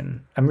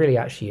Reformation, and really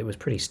actually it was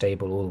pretty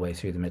stable all the way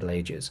through the Middle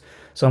Ages,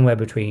 somewhere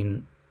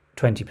between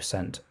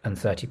 20% and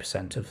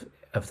 30%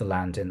 of the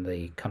land in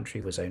the country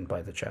was owned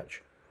by the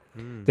church.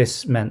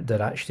 This meant that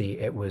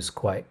actually it was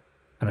quite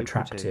an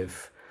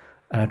attractive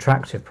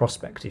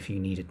prospect if you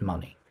needed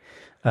money.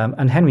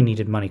 And Henry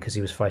needed money because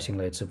he was fighting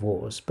loads of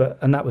wars,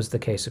 and that was the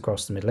case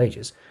across the Middle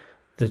Ages.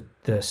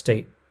 The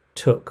state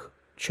took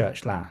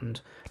church land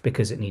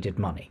because it needed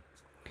money.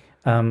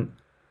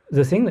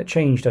 The thing that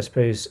changed, I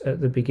suppose,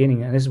 at the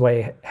beginning, and this is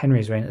why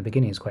Henry's reign at the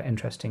beginning is quite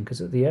interesting, because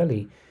at the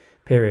early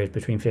period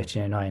between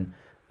 1509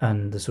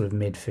 and the sort of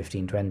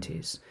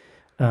mid-1520s,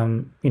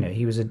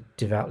 he was a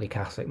devoutly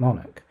Catholic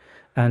monarch,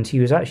 and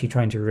he was actually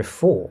trying to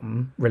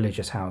reform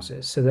religious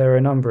houses. So there are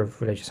a number of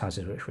religious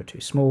houses which were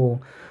too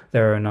small.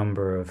 There are a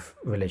number of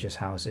religious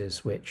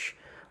houses which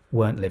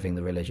weren't living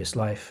the religious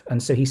life.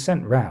 And so he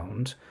sent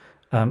round,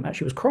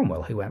 actually it was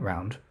Cromwell who went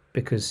round,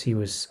 because he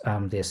was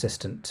the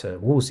assistant to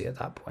Wolsey at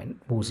that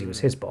point. Wolsey was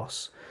his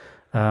boss.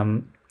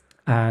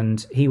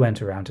 And he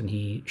went around and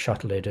he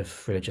shut a load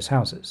of religious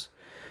houses.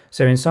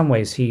 So in some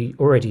ways he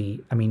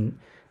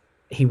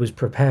was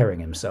preparing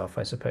himself,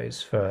 I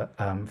suppose, for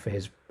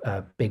his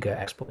bigger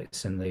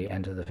exploits in the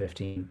end of the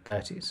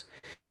 1530s.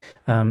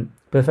 But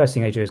the first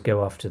thing they do is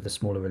go after the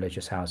smaller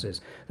religious houses.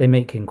 They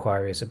make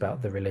inquiries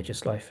about the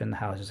religious life in the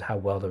houses, how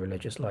well the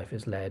religious life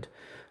is led,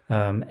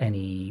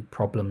 any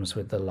problems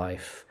with the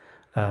life,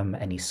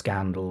 any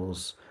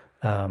scandals.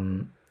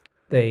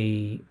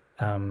 They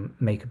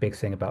make a big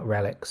thing about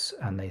relics,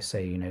 and they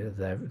say,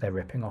 they're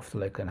ripping off the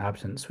local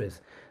inhabitants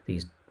with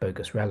these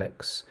bogus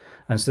relics.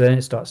 And so then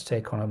it starts to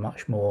take on a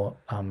much more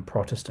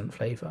Protestant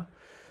flavour.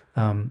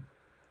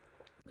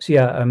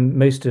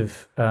 Most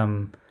of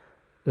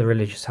the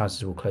religious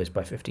houses were closed by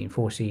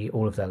 1540.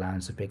 All of their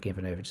lands have been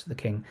given over to the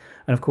king.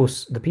 And of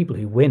course, the people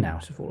who win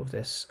out of all of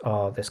this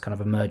are this kind of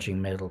emerging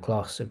middle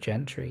class of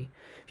gentry.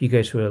 If you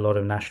go to a lot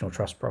of National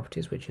Trust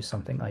properties, which is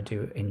something I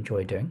do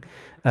enjoy doing,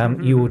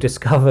 you will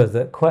discover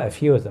that quite a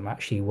few of them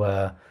actually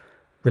were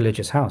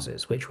religious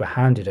houses, which were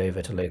handed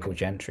over to local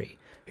gentry,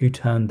 who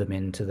turned them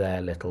into their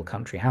little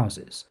country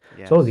houses.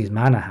 Yes. So all of these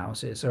manor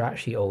houses are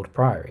actually old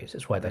priories.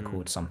 That's why they're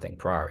called something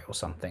priory or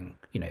something,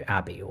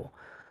 abbey, or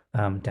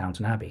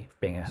Downton Abbey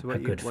being a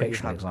good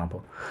fictional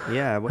example.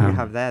 Yeah, what you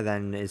have there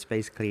then is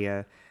basically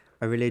a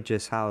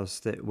religious house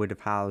that would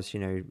have housed,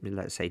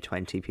 let's say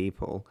 20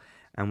 people,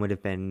 and would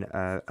have been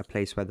a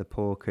place where the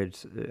poor could,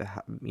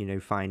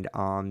 find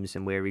alms,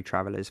 and weary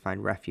travelers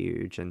find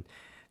refuge, and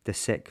the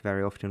sick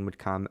very often would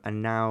come.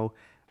 And now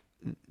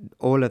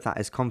all of that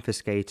is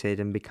confiscated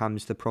and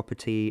becomes the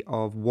property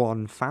of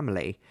one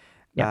family.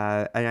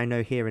 Yeah. And I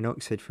know here in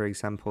Oxford, for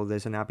example,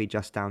 there's an abbey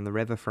just down the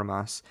river from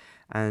us,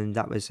 and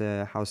that was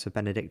a house of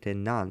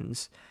Benedictine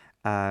nuns,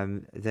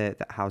 that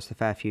housed the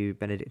Fairview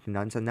Benedictine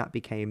nuns, and that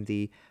became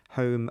the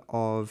home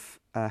of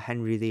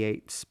Henry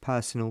VIII's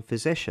personal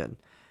physician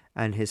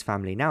and his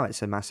family. Now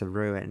it's a massive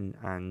ruin,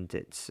 and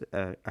it's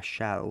a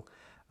shell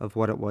of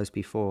what it was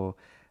before.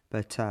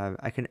 But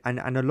I can,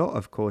 and a lot,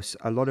 of course,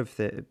 a lot of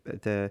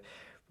the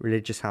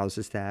religious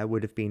houses there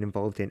would have been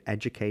involved in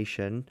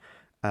education,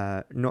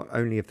 not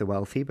only of the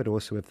wealthy but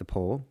also of the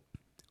poor,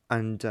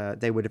 and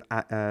they would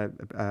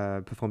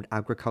have performed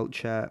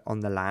agriculture on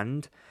the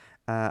land,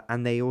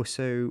 and they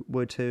also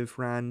would have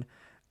ran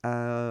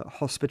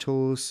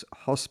hospitals,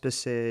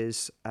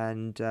 hospices,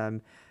 and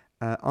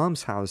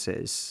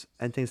almshouses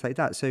and things like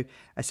that. So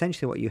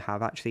essentially, what you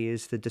have actually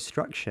is the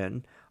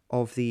destruction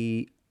of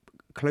the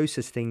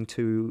closest thing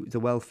to the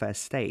welfare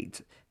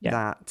state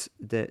Yeah.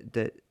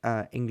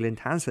 that England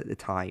has at the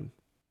time.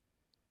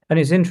 And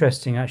it's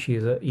interesting actually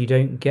that you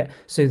don't get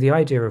so the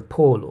idea of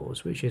poor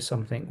laws, which is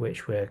something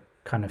which we're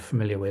kind of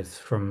familiar with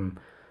from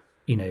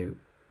you know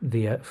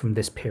the from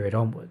this period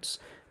onwards.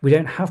 We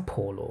don't have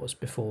poor laws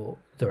before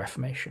the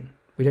Reformation.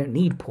 We don't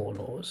need poor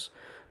laws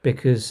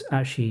because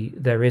actually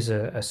there is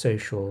a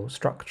social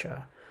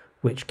structure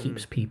which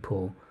keeps Mm,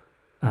 people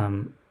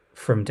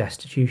from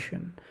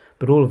destitution.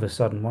 But all of a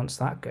sudden, once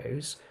that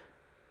goes,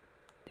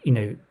 you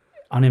know,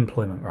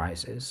 unemployment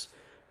rises,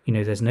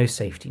 there's no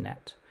safety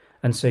net.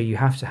 And so you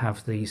have to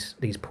have these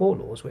poor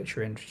laws which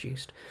are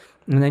introduced.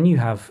 And then you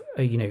have,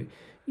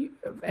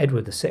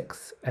 Edward VI,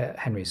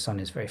 Henry's son,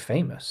 is very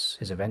famous,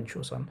 his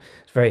eventual son,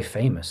 is very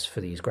famous for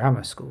these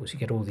grammar schools. You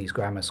get all these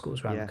grammar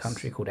schools around the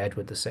country yes. called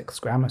Edward VI's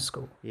Grammar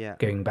School, Yeah.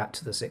 going back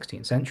to the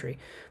 16th century.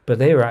 But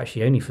they were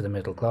actually only for the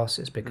middle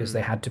classes because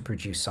they Mm, had to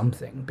produce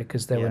something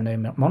because there were yeah.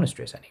 no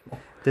monasteries anymore.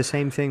 The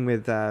same thing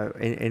with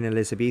in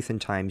Elizabethan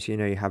times. You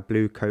have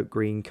blue coat,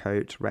 green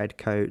coat, red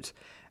coat,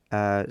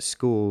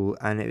 school,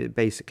 and it was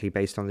basically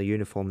based on the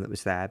uniform that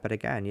was there. But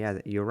again, yeah,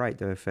 you're right.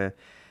 Though for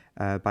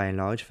by and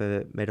large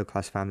for middle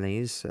class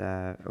families,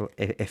 or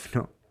if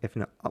not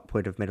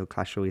upward of middle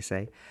class, shall we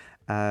say,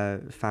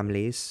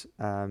 families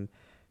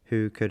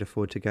who could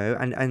afford to go.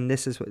 And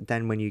this is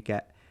then when you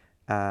get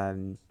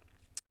um,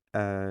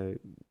 uh,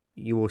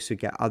 you also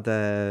get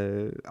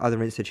other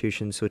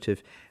institutions sort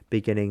of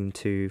beginning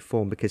to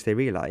form because they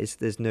realize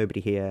there's nobody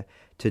here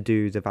to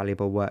do the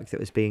valuable work that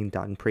was being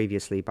done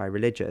previously by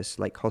religious,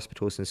 like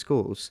hospitals and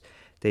schools.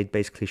 They'd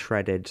basically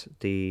shredded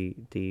the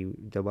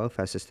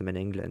welfare system in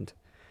England.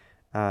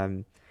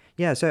 um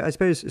yeah, so I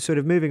suppose sort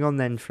of moving on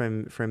then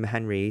from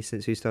Henry,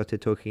 since we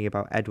started talking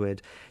about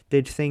Edward,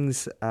 did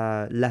things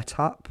let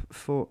up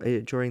for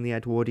during the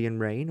Edwardian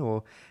reign,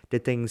 or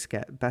did things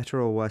get better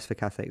or worse for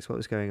Catholics? What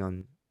was going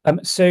on?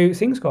 So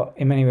things got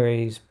in many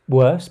ways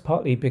worse,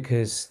 partly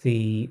because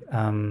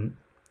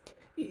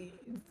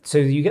so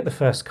you get the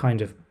first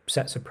kind of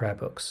sets of prayer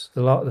books.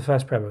 The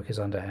first prayer book is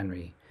under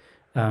Henry,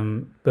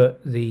 but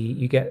the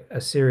you get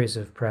a series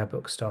of prayer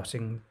books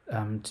starting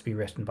to be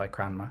written by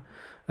Cranmer,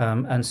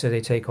 and so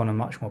they take on a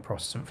much more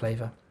Protestant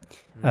flavour,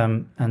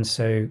 Mm, and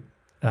so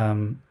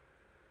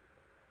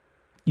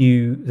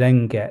you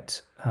then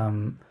get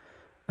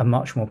a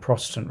much more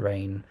Protestant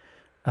reign,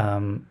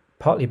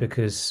 partly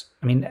because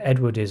I mean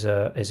Edward is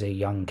a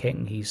young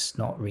king. He's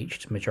not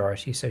reached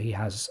majority, so he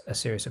has a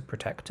series of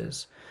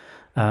protectors.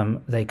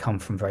 They come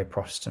from very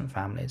Protestant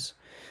families,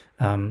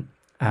 um,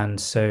 and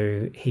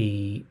so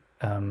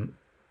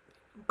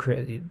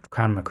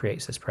Cranmer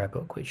creates this prayer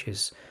book, which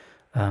is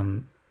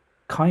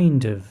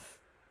kind of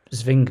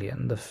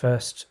Zwinglian, the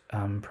first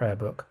prayer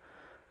book.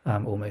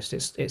 Almost,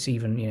 it's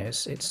even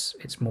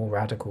it's more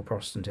radical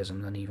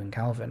Protestantism than even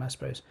Calvin, I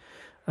suppose.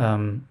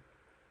 Um,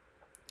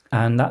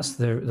 and that's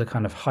the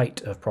kind of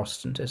height of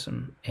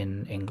Protestantism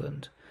in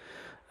England.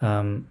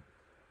 Um,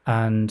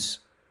 and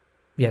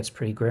yeah, it's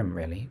pretty grim,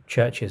 really.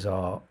 Churches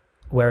are,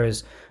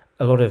 whereas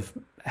a lot of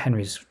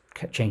Henry's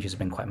changes have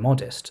been quite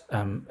modest.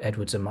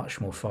 Edward's are much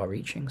more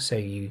far-reaching. So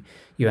you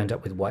end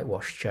up with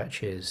whitewashed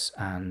churches,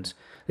 and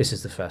this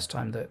is the first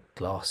time that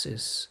glass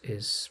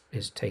is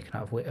taken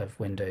out of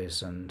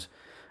windows, and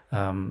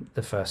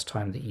the first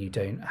time that you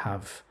don't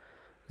have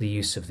the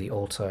use of the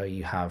altar.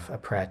 You have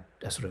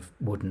a sort of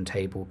wooden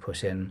table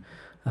put in,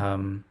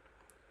 um,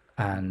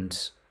 and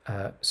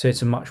so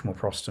it's a much more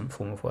Protestant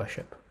form of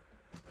worship.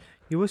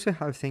 You also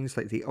have things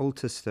like the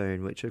altar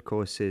stone, which of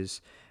course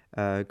is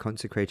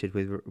consecrated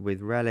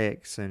with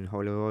relics and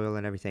holy oil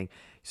and everything.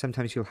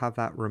 Sometimes you'll have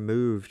that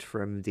removed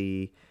from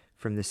the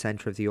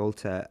center of the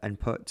altar and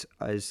put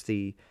as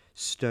the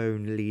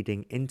stone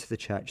leading into the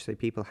church, so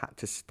people had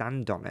to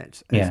stand on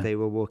it as Yeah, they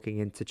were walking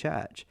into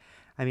church.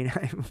 I mean,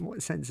 in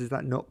what sense is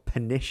that not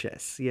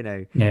pernicious?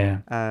 yeah.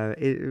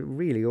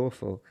 Really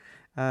awful.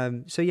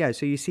 So yeah,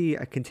 so you see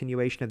a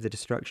continuation of the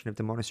destruction of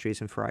the monasteries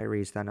and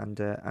friaries then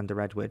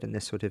under Edward, and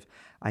this sort of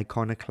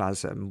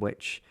iconoclasm,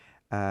 which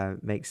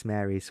makes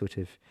Mary sort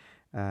of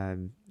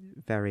um,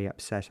 very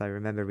upset. I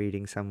remember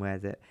reading somewhere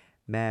that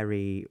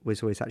Mary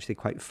was always actually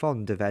quite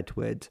fond of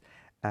Edward,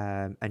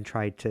 and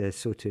tried to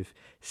sort of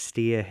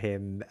steer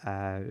him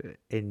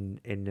in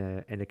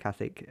a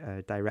Catholic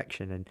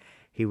direction, and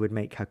he would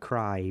make her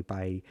cry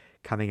by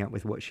coming up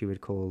with what she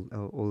would call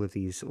all of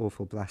these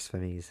awful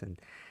blasphemies,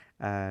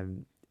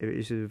 and it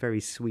was a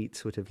very sweet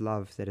sort of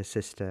love that a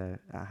sister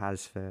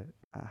has for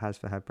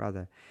her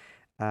brother.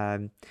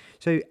 Um,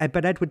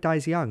 but Edward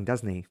dies young,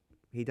 doesn't he?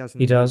 He He doesn't.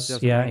 He does,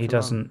 doesn't yeah, reign he for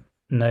long. doesn't.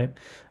 No.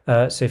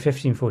 So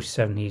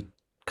 1547, he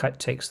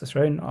takes the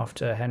throne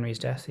after Henry's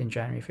death in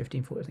January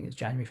 1540. I think it's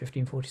January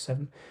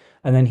 1547,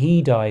 and then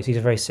he dies. He's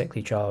a very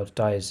sickly child.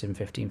 Dies in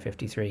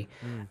 1553,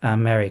 Mm.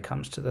 and Mary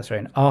comes to the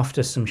throne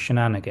after some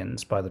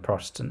shenanigans by the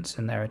Protestants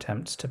in their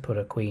attempts to put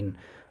a queen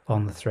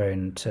on the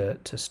throne to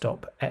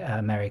stop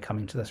Mary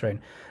coming to the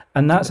throne.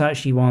 And that's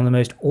actually one of the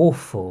most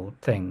awful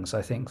things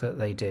I think that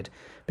they did,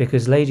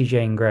 because Lady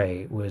Jane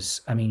Grey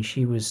was, I mean,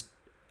 she was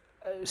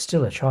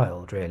still a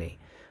child, really,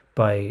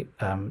 by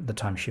the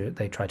time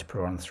they tried to put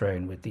her on the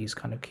throne with these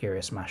kind of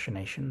curious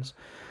machinations,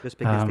 Just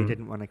because they um,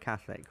 didn't want a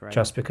Catholic, right?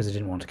 just because they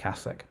didn't want a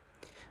Catholic.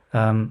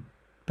 Um,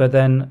 but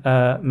then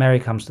Mary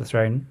comes to the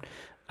throne.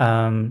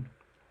 Um,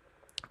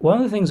 One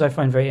of the things I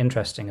find very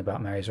interesting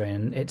about Mary's reign,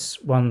 and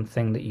it's one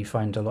thing that you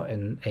find a lot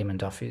in Eamon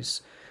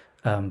Duffy's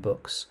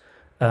books,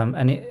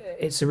 and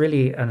it's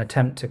really an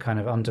attempt to kind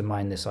of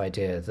undermine this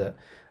idea that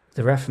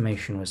the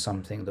Reformation was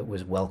something that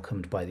was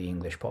welcomed by the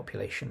English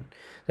population.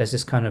 There's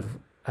this kind of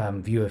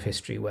view of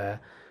history where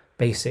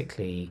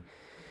basically,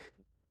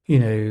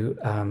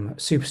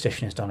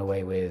 superstition is done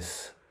away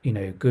with.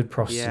 Good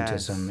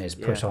Protestantism Yes, is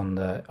put yeah. on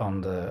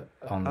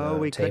Oh, the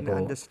we couldn't table,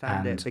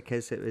 understand it and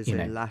because it was you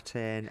know, in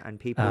Latin, and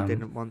people um,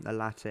 didn't want the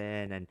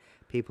Latin, and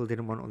people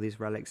didn't want all these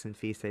relics and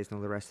feast days and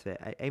all the rest of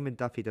it. Eamon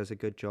Duffy does a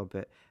good job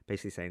at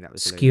basically saying that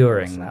was a load of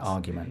skewering that nonsense.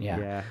 argument, yeah.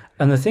 Yeah,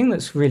 And the thing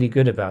that's really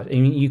good about it, I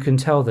mean, you can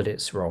tell that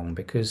it's wrong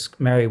because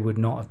Mary would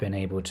not have been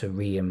able to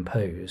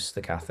reimpose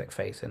the Catholic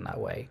faith in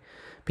that way.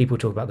 People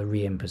talk about the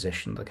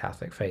reimposition of the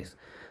Catholic faith.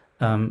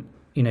 Um,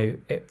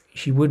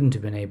 she wouldn't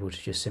have been able to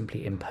just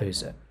simply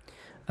impose it.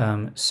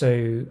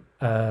 So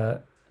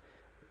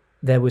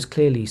there was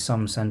clearly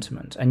some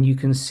sentiment, and you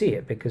can see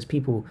it because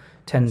people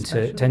especially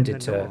in the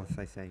tended to, north,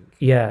 I think.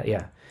 yeah,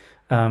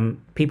 yeah.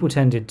 People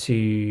tended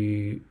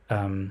to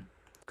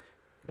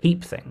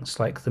keep things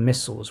like the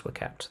missals were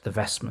kept, the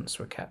vestments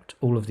were kept,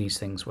 all of these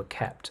things were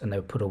kept and they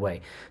were put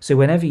away. So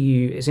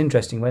it's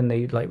interesting when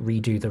they like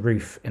redo the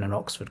roof in an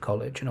old Oxford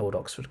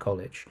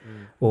college,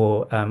 Mm.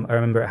 or I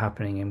remember it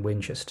happening in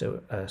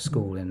Winchester,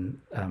 school in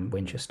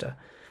Winchester,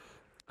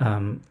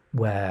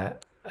 where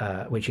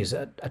which is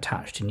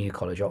attached to New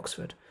College,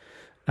 Oxford.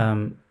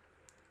 Um,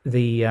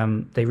 they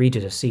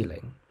redid a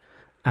ceiling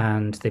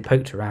and they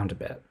poked around a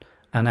bit,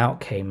 and out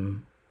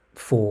came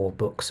four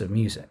books of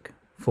music,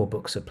 four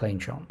books of plain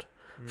chant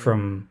Mm.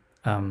 from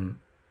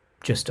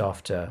just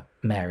after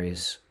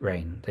Mary's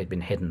reign. They'd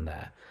been hidden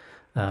there,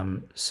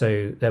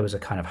 so there was a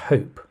kind of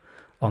hope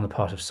on the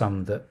part of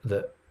some that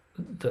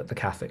the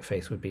Catholic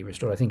faith would be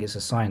restored. I think it's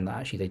a sign that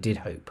actually they did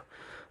hope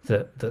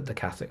that the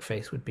Catholic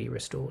faith would be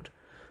restored,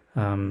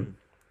 Mm.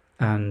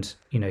 and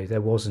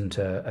there wasn't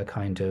a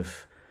kind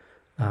of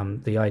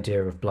the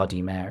idea of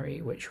Bloody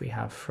Mary, which we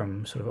have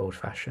from sort of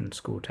old-fashioned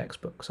school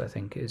textbooks, I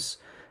think is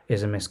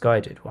a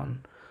misguided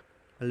one.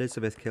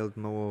 Elizabeth killed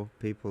more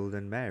people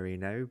than Mary,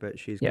 no, but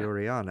she's Yeah,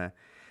 Gloriana.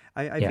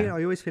 yeah,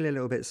 I always feel a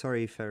little bit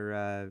sorry for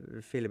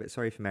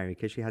Mary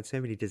because she had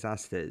so many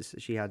disasters.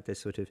 She had this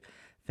sort of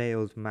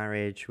failed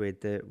marriage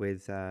with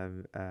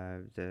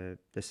the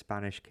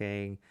Spanish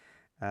king.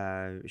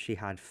 She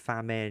had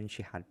famine,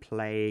 she had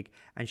plague,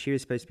 and she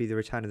was supposed to be the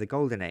return of the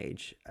golden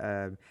age,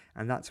 and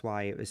that's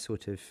why it was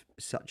sort of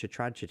such a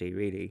tragedy,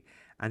 really.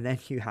 And then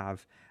you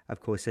have, of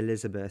course,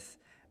 Elizabeth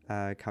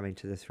coming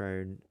to the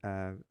throne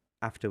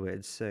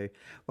afterwards. So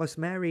whilst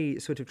Mary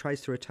sort of tries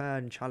to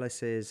return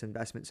chalices and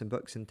vestments and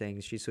books and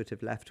things, she's sort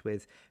of left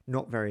with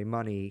not very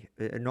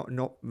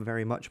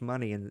much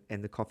money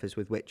in the coffers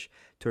with which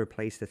to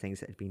replace the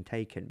things that had been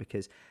taken,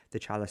 because the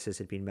chalices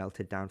had been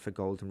melted down for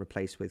gold and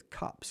replaced with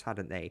cups,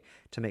 hadn't they?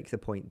 To make the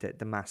point that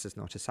the mass is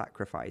not a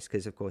sacrifice,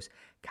 because of course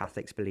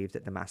Catholics believe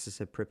that the mass is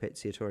a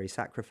propitiatory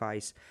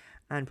sacrifice,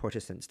 and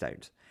Protestants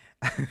don't.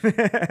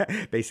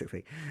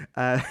 Basically,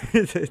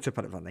 to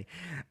put it bluntly.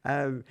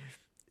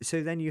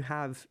 So then you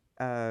have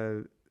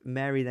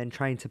Mary then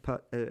trying to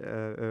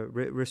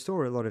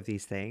restore a lot of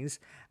these things,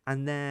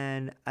 and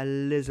then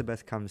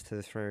Elizabeth comes to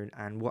the throne.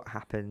 And what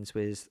happens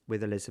with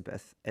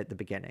Elizabeth at the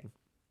beginning?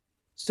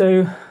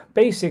 so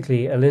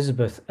basically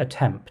Elizabeth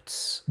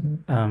attempts,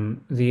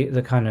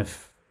 the kind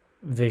of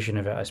vision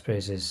of it, I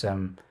suppose, is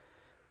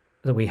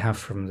that we have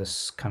from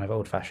this kind of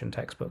old-fashioned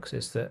textbooks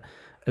is that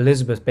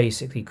Elizabeth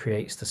basically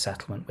creates the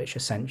settlement which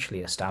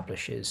essentially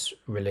establishes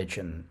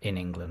religion in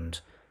England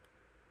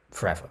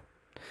forever.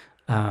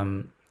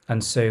 And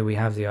so we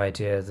have the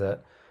idea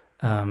that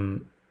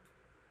um,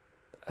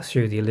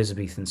 through the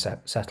Elizabethan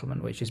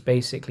settlement, which is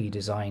basically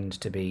designed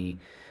to be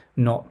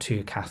not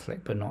too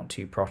Catholic but not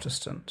too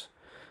Protestant,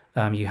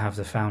 you have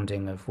the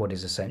founding of what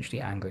is essentially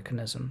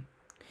Anglicanism.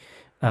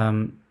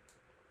 Um,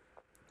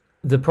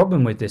 the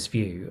problem with this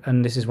view,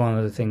 and this is one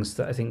of the things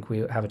that I think we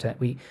have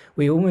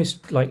we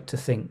almost like to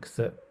think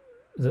that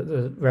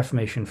the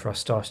Reformation for us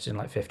started in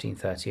like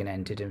 1530 and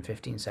ended in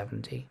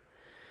 1570.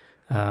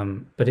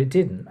 But it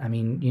didn't. I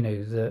mean,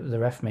 the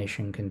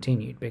Reformation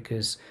continued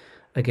because,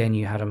 again,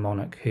 you had a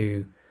monarch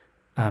who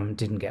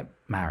didn't get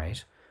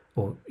married,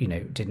 or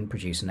didn't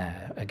produce an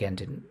heir. Again,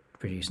 didn't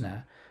produce an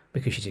heir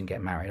because she didn't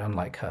get married,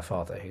 unlike her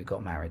father who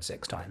got married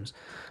 6 times,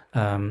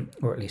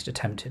 or at least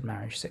attempted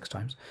marriage 6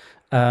 times.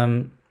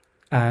 Um,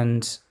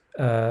 and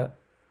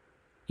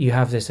you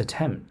have this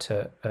attempt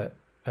at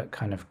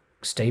kind of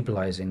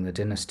stabilizing the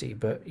dynasty,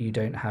 but you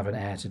don't have an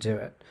heir to do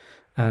it.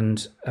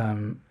 And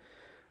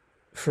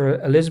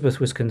for Elizabeth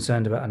was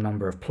concerned about a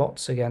number of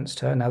plots against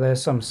her. Now,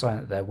 there's some sign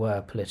that there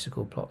were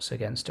political plots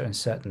against her, and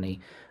certainly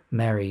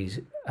Mary's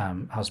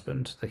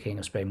husband, the King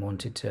of Spain,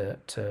 wanted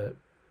to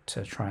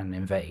try and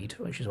invade,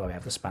 which is why we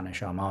have the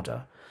Spanish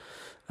Armada.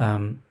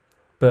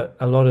 But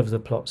a lot of the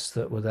plots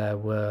that were there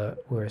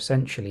were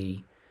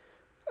essentially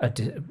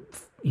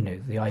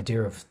the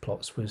idea of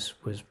plots was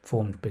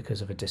formed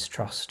because of a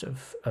distrust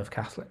of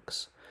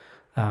Catholics,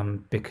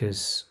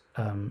 because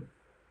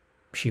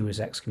she was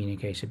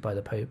excommunicated by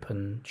the Pope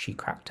and she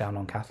cracked down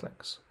on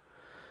Catholics.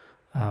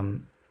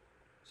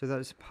 So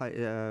that's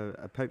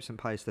Pope St.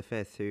 Pius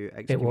V who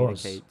It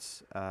was.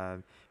 excommunicates,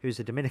 who's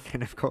a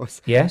Dominican, of course,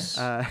 Yes,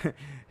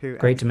 who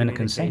great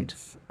Dominican saint.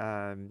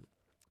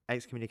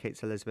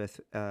 excommunicates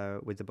Elizabeth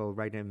with the bull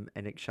Regnum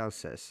in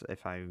Excelsis,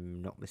 if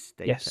I'm not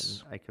mistaken.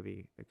 Yes,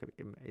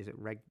 Is it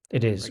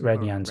it is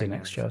Regnans in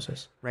Regnans?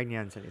 Excelsis.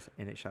 Regnans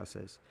in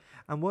Excelsis.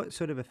 And what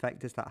sort of effect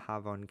does that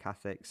have on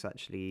Catholics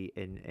actually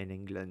in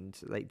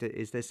England? Like,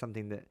 is this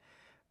something that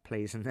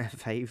plays in their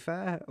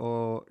favour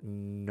or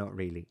not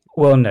really?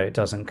 Well, no, it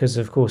doesn't, because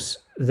of course,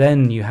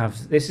 then you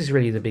have this is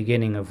really the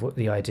beginning of what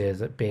the idea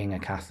that being a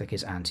Catholic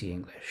is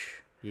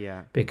anti-English,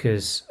 Yeah.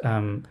 because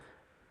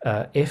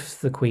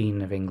if the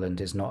Queen of England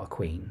is not a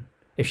queen,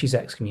 if she's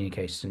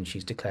excommunicated and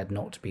she's declared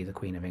not to be the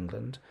Queen of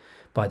England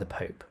by the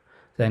Pope,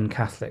 then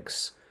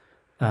Catholics,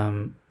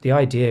 the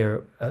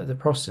idea the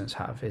Protestants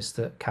have is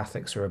that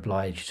Catholics are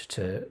obliged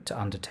to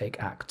undertake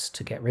acts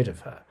to get rid of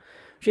her,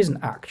 which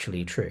isn't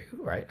actually true,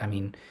 right? I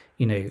mean,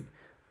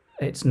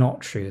 it's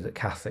not true that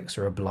Catholics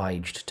are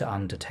obliged to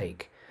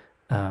undertake,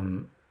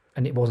 and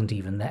it wasn't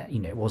even that,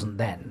 it wasn't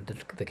then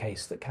the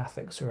case that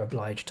Catholics are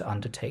obliged to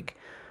undertake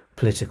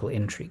political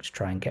intrigue to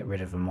try and get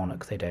rid of a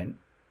monarch they don't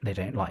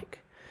like.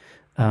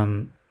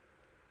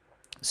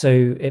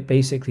 So it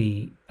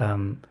basically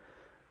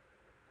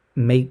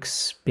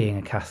makes being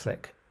a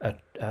Catholic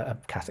a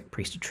Catholic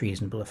priest a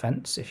treasonable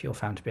offence. If you're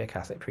found to be a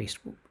Catholic priest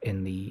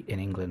in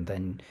England,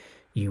 then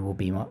you would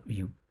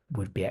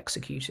be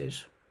executed.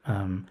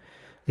 I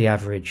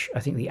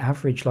think the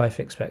average life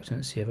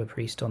expectancy of a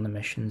priest on the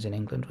missions in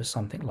England was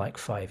something like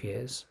 5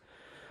 years.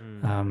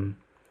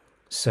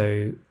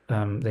 So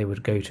they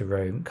would go to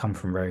Rome, come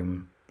from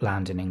Rome,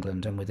 land in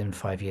England, and within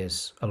 5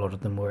 years, a lot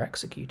of them were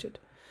executed,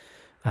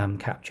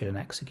 captured and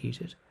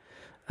executed.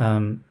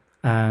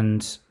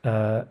 And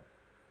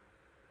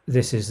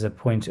this is the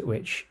point at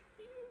which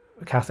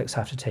Catholics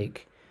have to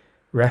take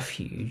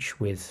refuge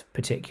with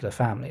particular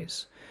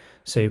families.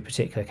 So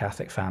particular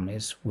Catholic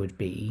families would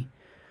be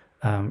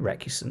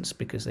recusants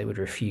because they would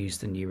refuse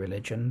the new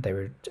religion. They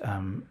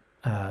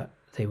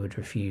would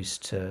refuse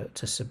to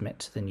submit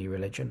to the new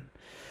religion,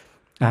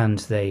 and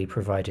they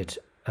provided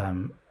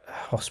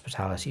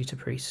hospitality to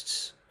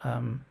priests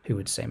who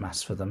would say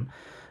mass for them.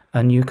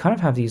 And you kind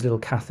of have these little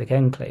Catholic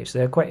enclaves.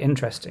 They're quite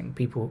interesting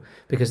people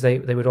because they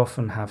would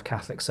often have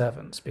Catholic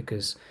servants,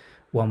 because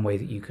one way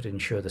that you could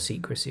ensure the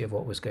secrecy of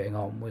what was going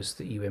on was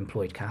that you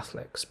employed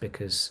Catholics,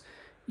 because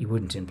you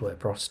wouldn't employ a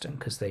Protestant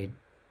because they'd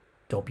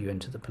dob you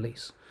into the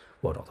police.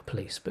 Well, not the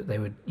police, but they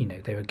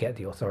would get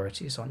the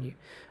authorities on you.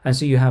 And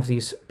so you have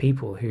these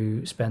people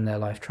who spend their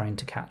life trying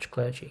to catch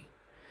clergy,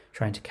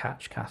 trying to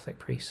catch Catholic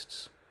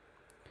priests.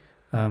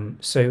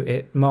 So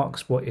it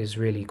marks what is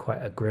really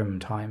quite a grim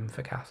time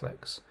for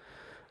Catholics.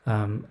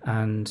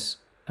 And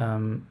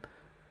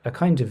a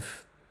kind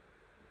of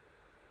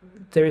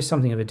there is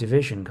something of a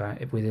division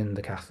within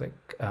the Catholic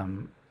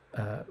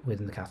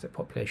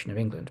population of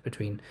England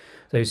between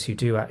those who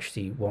do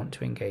actually want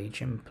to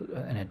engage in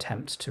an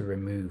attempt to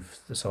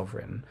remove the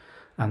sovereign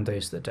and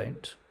those that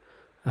don't,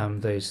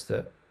 those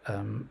that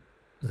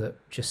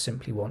just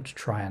simply want to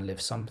try and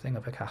live something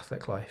of a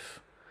Catholic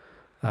life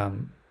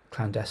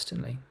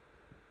clandestinely.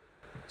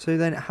 So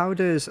then,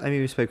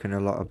 we've spoken a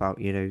lot about,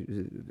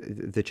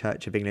 the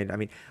Church of England. I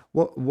mean,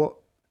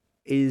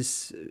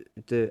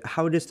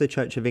 how does the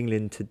Church of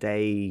England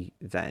today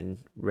then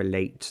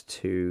relate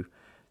to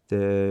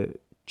the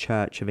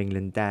Church of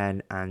England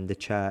then and the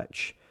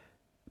Church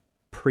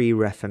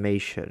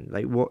pre-Reformation?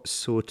 Like, what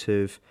sort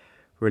of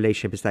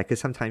relationship is there? Because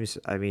sometimes,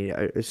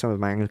 some of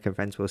my Anglican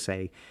friends will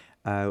say,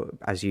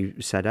 as you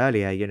said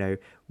earlier,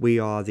 we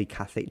are the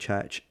Catholic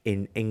Church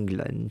in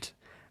England.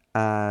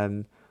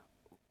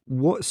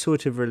 What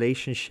sort of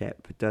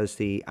relationship does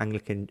the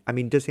Anglican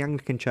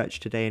Church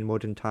today in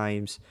modern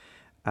times,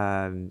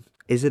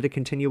 is it a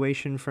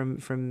continuation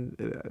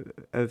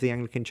of the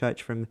Anglican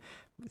Church from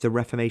the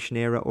Reformation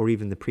era or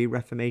even the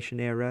pre-Reformation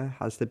era?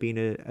 Has there been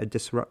a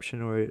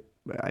disruption, or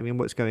I mean,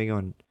 what's going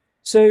on?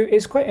 So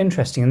it's quite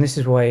interesting, and this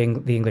is why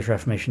the English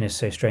Reformation is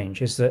so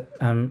strange. Is that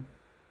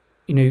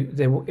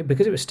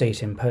because it was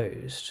state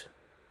imposed,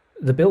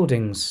 the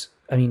buildings.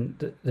 I mean,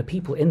 the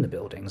people in the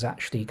buildings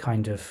actually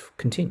kind of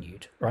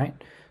continued, right?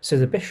 So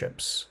the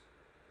bishops,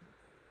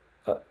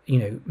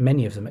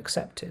 many of them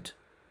accepted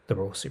the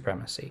royal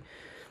supremacy.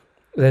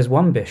 There's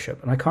one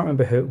bishop, and I can't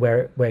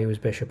remember where he was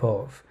bishop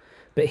of,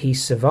 but he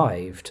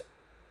survived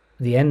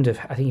the end of.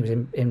 I think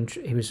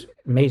he was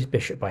made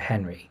bishop by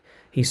Henry.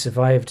 He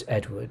survived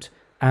Edward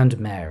and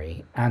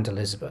Mary and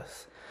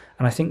Elizabeth.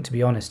 And I think, to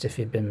be honest, if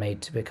he'd been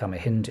made to become a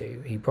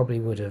Hindu, he probably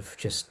would have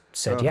just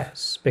said Oh,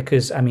 yes.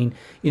 Because, I mean,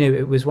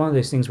 it was one of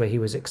those things where he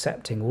was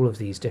accepting all of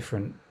these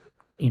different,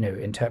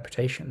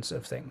 interpretations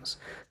of things,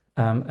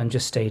 and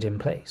just stayed in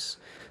place.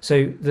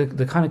 So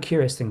the kind of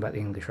curious thing about the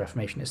English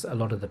Reformation is that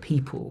a lot of the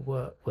people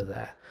were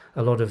there.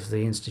 A lot of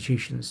the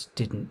institutions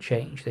didn't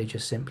change. They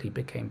just simply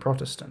became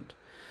Protestant.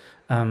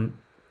 Um,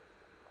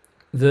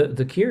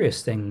 the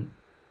curious thing,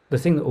 the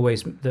thing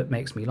that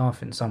makes me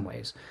laugh in some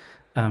ways,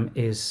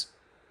 is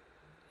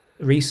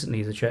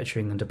recently the Church of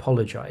England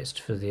apologized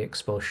for the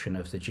expulsion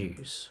of the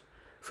Jews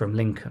from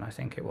Lincoln, I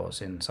think it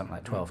was, in something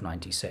like mm,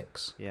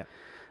 1296. yeah.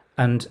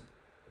 And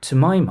to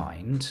my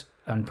mind,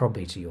 and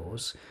probably to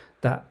yours,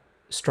 that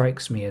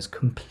strikes me as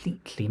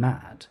completely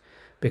mad,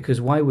 because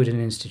why would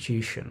an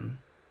institution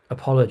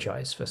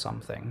apologize for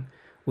something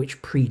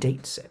which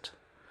predates it,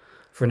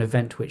 for an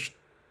event which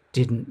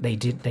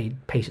they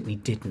patently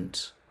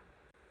didn't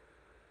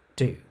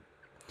do?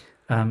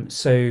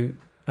 So,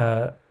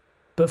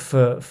 but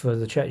for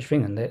the Church of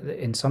England,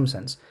 in some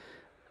sense,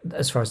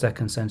 as far as they're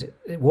concerned,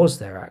 it was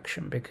their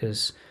action,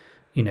 because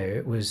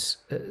it was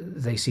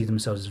they see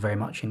themselves as very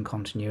much in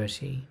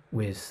continuity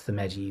with the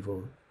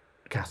medieval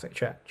Catholic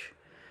Church.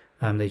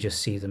 They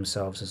just see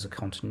themselves as a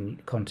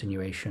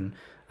continuation,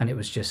 and it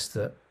was just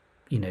that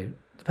the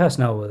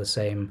personnel were the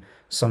same,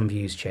 some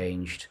views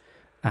changed,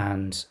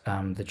 and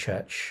the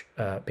church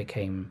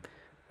became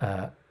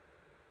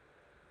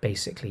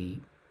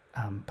basically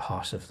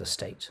part of the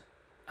state.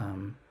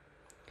 Um,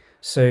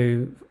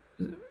 so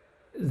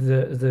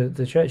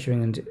the Church of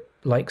England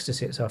likes to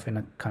see itself in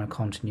a kind of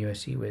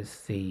continuity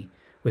with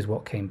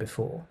what came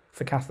before.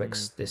 For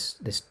Catholics, Mm.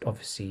 this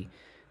obviously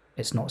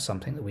it's not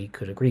something that we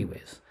could agree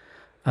with,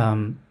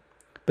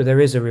 but there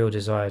is a real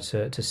desire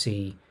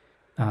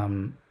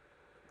um,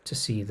 to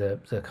see the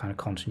kind of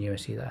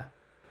continuity there.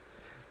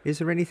 Is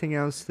there anything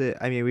else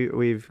that, I mean,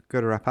 we've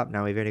got to wrap up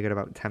now. We've only got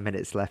about 10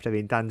 minutes left. I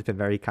mean, Dan's been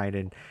very kind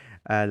in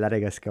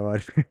letting us go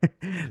on,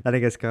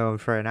 letting us go on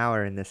for an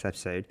hour in this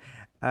episode.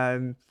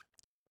 Um,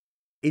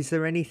 is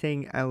there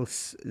anything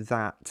else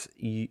that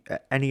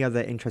any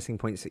other interesting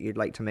points that you'd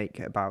like to make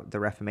about the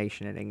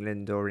Reformation in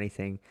England, or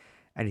anything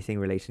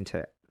relating to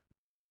it?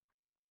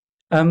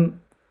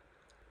 Um,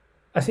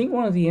 I think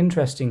one of the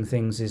interesting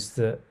things is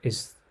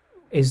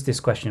this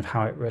question of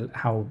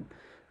how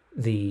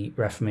the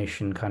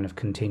Reformation kind of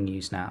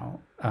continues now,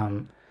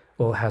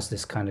 or has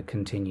this kind of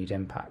continued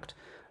impact,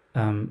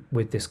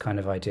 with this kind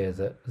of idea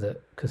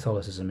that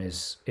Catholicism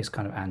is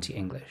kind of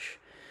anti-English,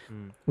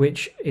 Mm.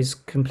 which is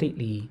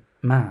completely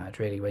mad,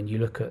 really, when you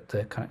look at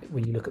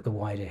the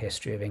wider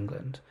history of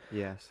England.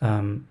 Yes.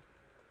 Um,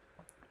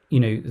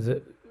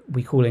 that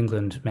we call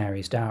England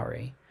Mary's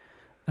dowry.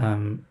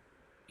 Um,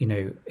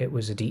 it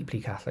was a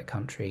deeply Catholic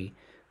country.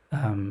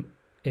 Um,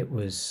 it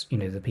was,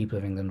 the people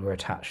of England were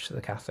attached to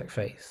the Catholic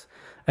faith,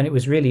 and it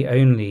was really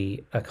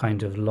only a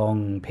kind of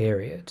long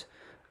period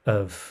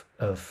of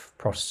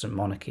Protestant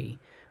monarchy,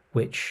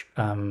 which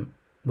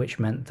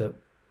meant that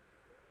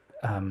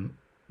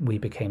we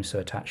became so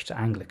attached to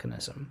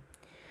Anglicanism.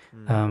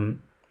 Mm.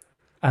 Um,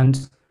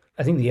 and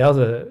I think the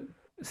other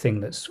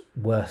thing that's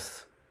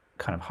worth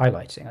kind of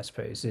highlighting, I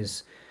suppose,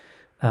 is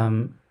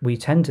we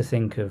tend to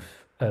think of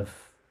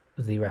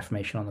the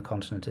Reformation on the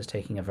continent as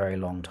taking a very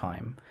long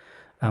time.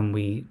 And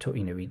we talk,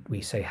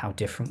 we say how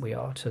different we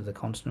are to the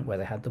continent, where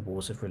they had the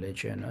wars of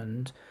religion,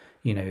 and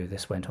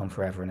this went on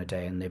forever and a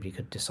day, and nobody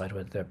could decide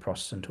whether they're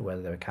Protestant or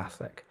whether they're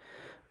Catholic.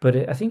 But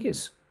I think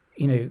it's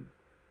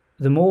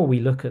the more we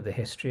look at the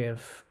history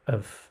of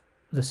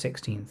the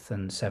 16th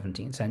and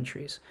 17th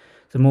centuries,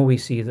 the more we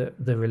see that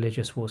the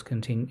religious wars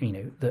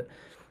continue. That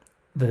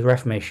the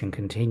Reformation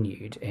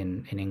continued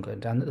in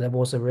England, and that there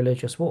was a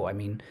religious war. I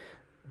mean,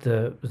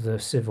 the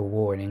civil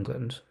war in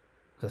England,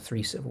 the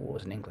three civil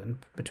wars in England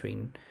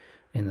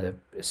in the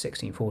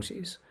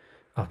 1640s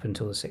up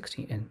until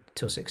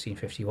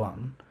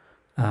 1651,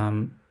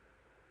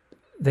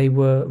 they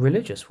were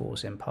religious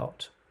wars in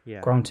part. Yeah.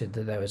 Granted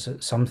that there was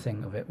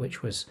something of it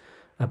which was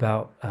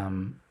about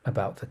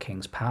the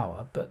king's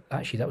power, but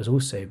actually that was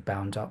also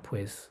bound up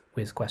with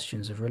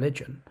questions of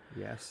religion.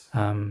 Yes.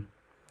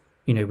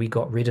 We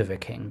got rid of a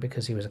king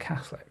because he was a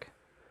Catholic.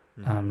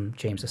 Mm.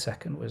 James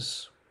II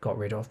was got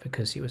rid of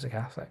because he was a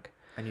Catholic.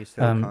 And you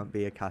still can't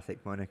be a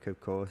Catholic monarch,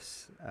 of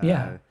course.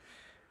 Yeah.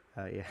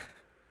 Yeah.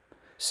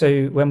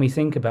 So when we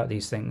think about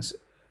these things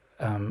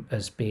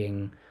as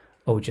being,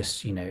 oh,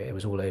 just it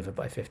was all over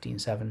by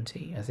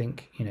 1570. I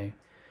think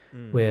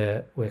Mm.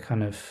 we're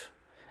kind of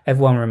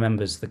everyone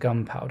remembers the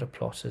gunpowder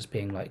plot as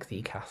being like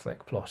the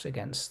Catholic plot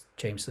against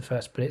James the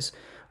First, but it's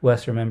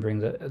worth remembering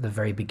that at the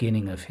very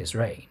beginning of his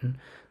reign,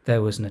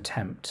 there was an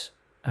attempt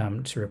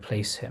to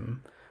replace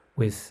him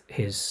with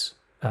his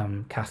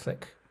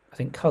Catholic, I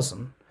think,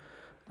 cousin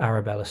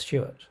Arabella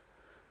Stuart.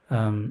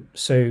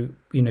 So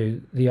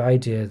the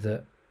idea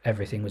that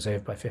everything was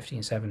over by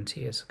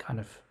 1570 is kind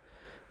of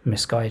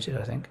misguided,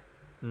 I think.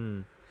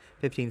 Mm.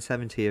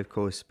 1570, of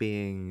course,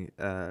 being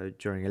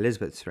during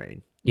Elizabeth's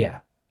reign. Yeah,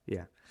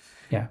 Yeah.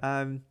 yeah.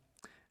 Um,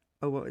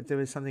 oh, well, there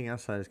was something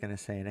else I was going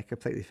to say, and I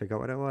completely forgot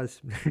what it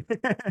was.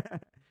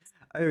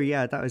 Oh,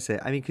 yeah, that was it.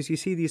 I mean, because you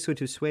see these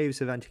sort of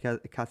swaves of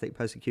anti-Catholic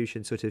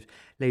persecution sort of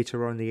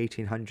later on in the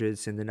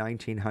 1800s, in the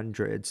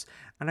 1900s,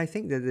 and I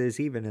think that there's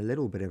even a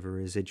little bit of a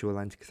residual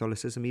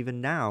anti-Catholicism even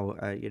now,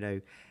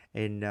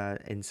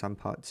 in some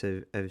parts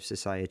of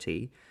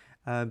society.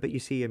 But you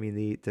see, I mean,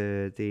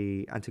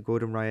 the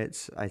anti-Gordon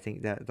riots, I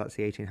think that's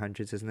the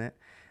 1800s, isn't it?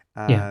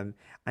 Yeah,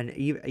 And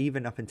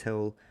even up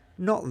until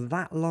not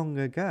that long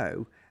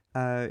ago,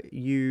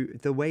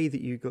 the way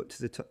that you got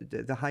to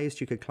the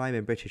highest you could climb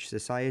in British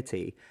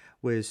society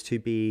was to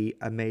be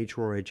a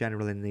major or a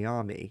general in the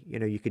army. You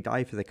know, you could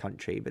die for the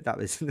country, but that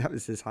was that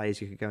was as high as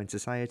you could go in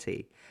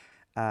society.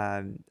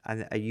 And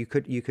you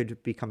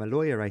could become a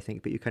lawyer, I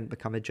think, but you couldn't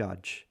become a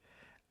judge.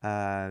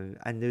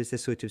 And there was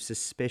this sort of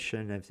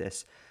suspicion of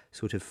this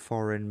sort of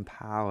foreign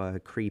power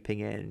creeping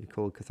in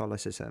called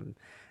Catholicism.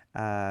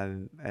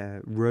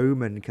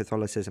 Roman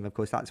Catholicism, of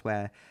course, that's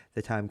where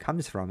the term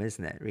comes from,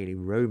 isn't it? Really,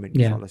 Roman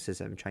yeah,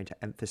 Catholicism, trying to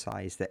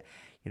emphasize that,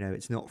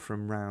 it's not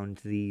from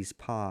round these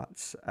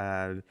parts.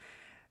 But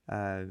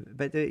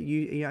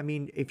I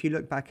mean, if you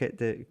look back at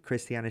the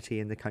Christianity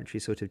in the country,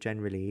 sort of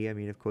generally, I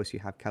mean, of course, you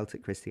have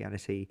Celtic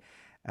Christianity,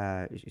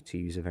 to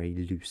use a very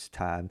loose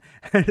term,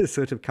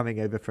 sort of coming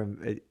over from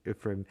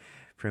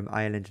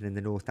Ireland and in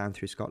the north down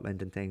through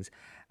Scotland and things,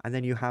 and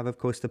then you have, of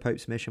course, the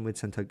Pope's mission with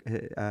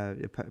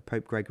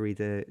Pope Gregory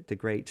the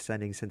Great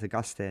sending Saint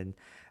Augustine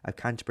of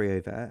Canterbury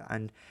over,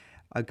 and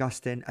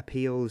Augustine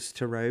appeals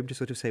to Rome to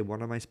sort of say,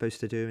 what am I supposed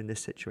to do in this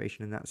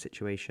situation and that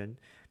situation?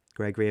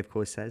 Gregory, of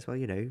course, says, well,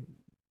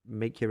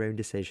 make your own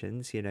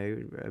decisions,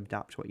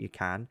 adapt what you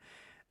can.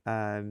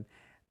 Um,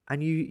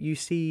 and you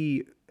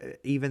see,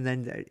 even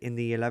then in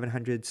the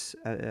 1100s,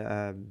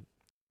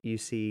 you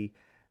see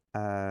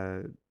uh,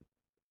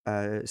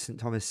 St.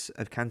 Thomas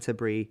of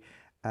Canterbury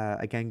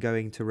again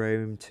going to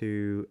Rome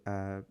to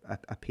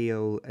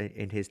appeal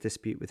in his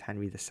dispute with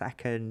Henry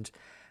II.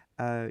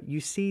 You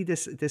see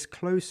this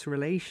close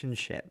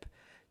relationship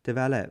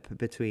develop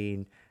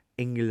between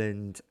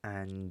England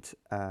and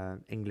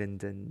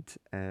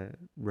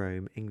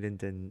Rome,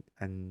 England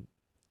and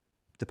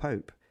the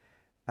Pope.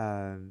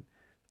 Um,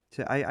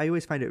 so I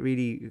always find it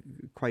really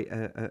quite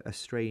a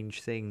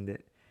strange thing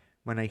that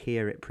when I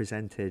hear it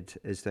presented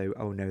as though,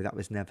 oh no, that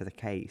was never the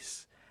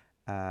case,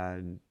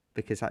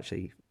 because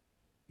actually,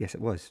 yes,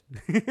 it was.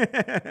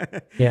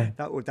 yeah.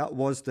 That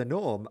was the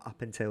norm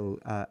up until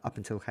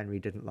Henry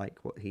didn't like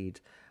what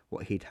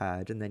he'd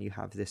heard, and then you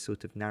have this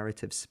sort of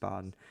narrative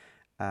spun,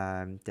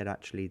 that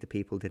actually the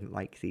people didn't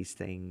like these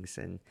things,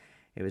 and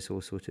it was all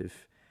sort of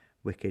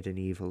wicked and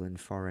evil and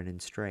foreign and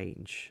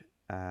strange,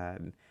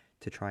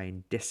 to try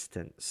and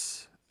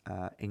distance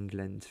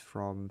England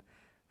from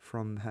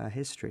her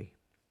history.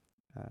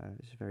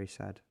 It's very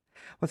sad.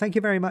 Well, thank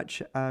you very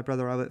much,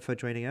 Brother Albert, for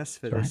joining us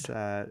for It's all this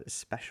right.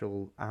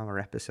 special hour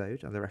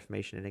episode on the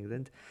Reformation in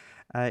England.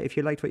 If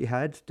you liked what you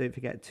heard, don't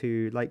forget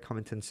to like,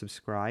 comment, and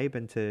subscribe,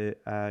 and to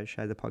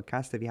share the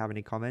podcast. If you have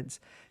any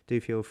comments,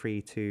 do feel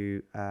free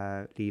to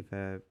leave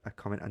a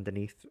comment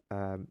underneath.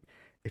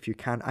 If you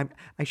can,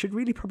 I should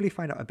really probably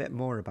find out a bit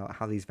more about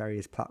how these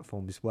various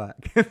platforms work.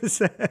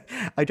 So,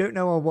 I don't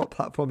know on what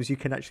platforms you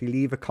can actually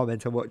leave a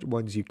comment and what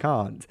ones you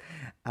can't.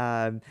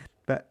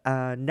 But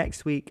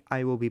next week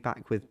I will be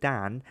back with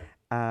Dan.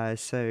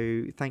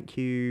 So thank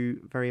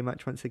you very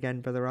much once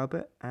again, Brother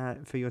Albert,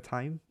 for your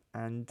time.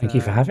 And Thank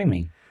you for having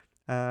me.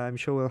 I'm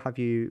sure we'll have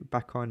you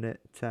back on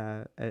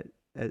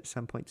at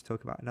some point to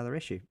talk about another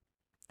issue.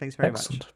 Thanks very much. Excellent.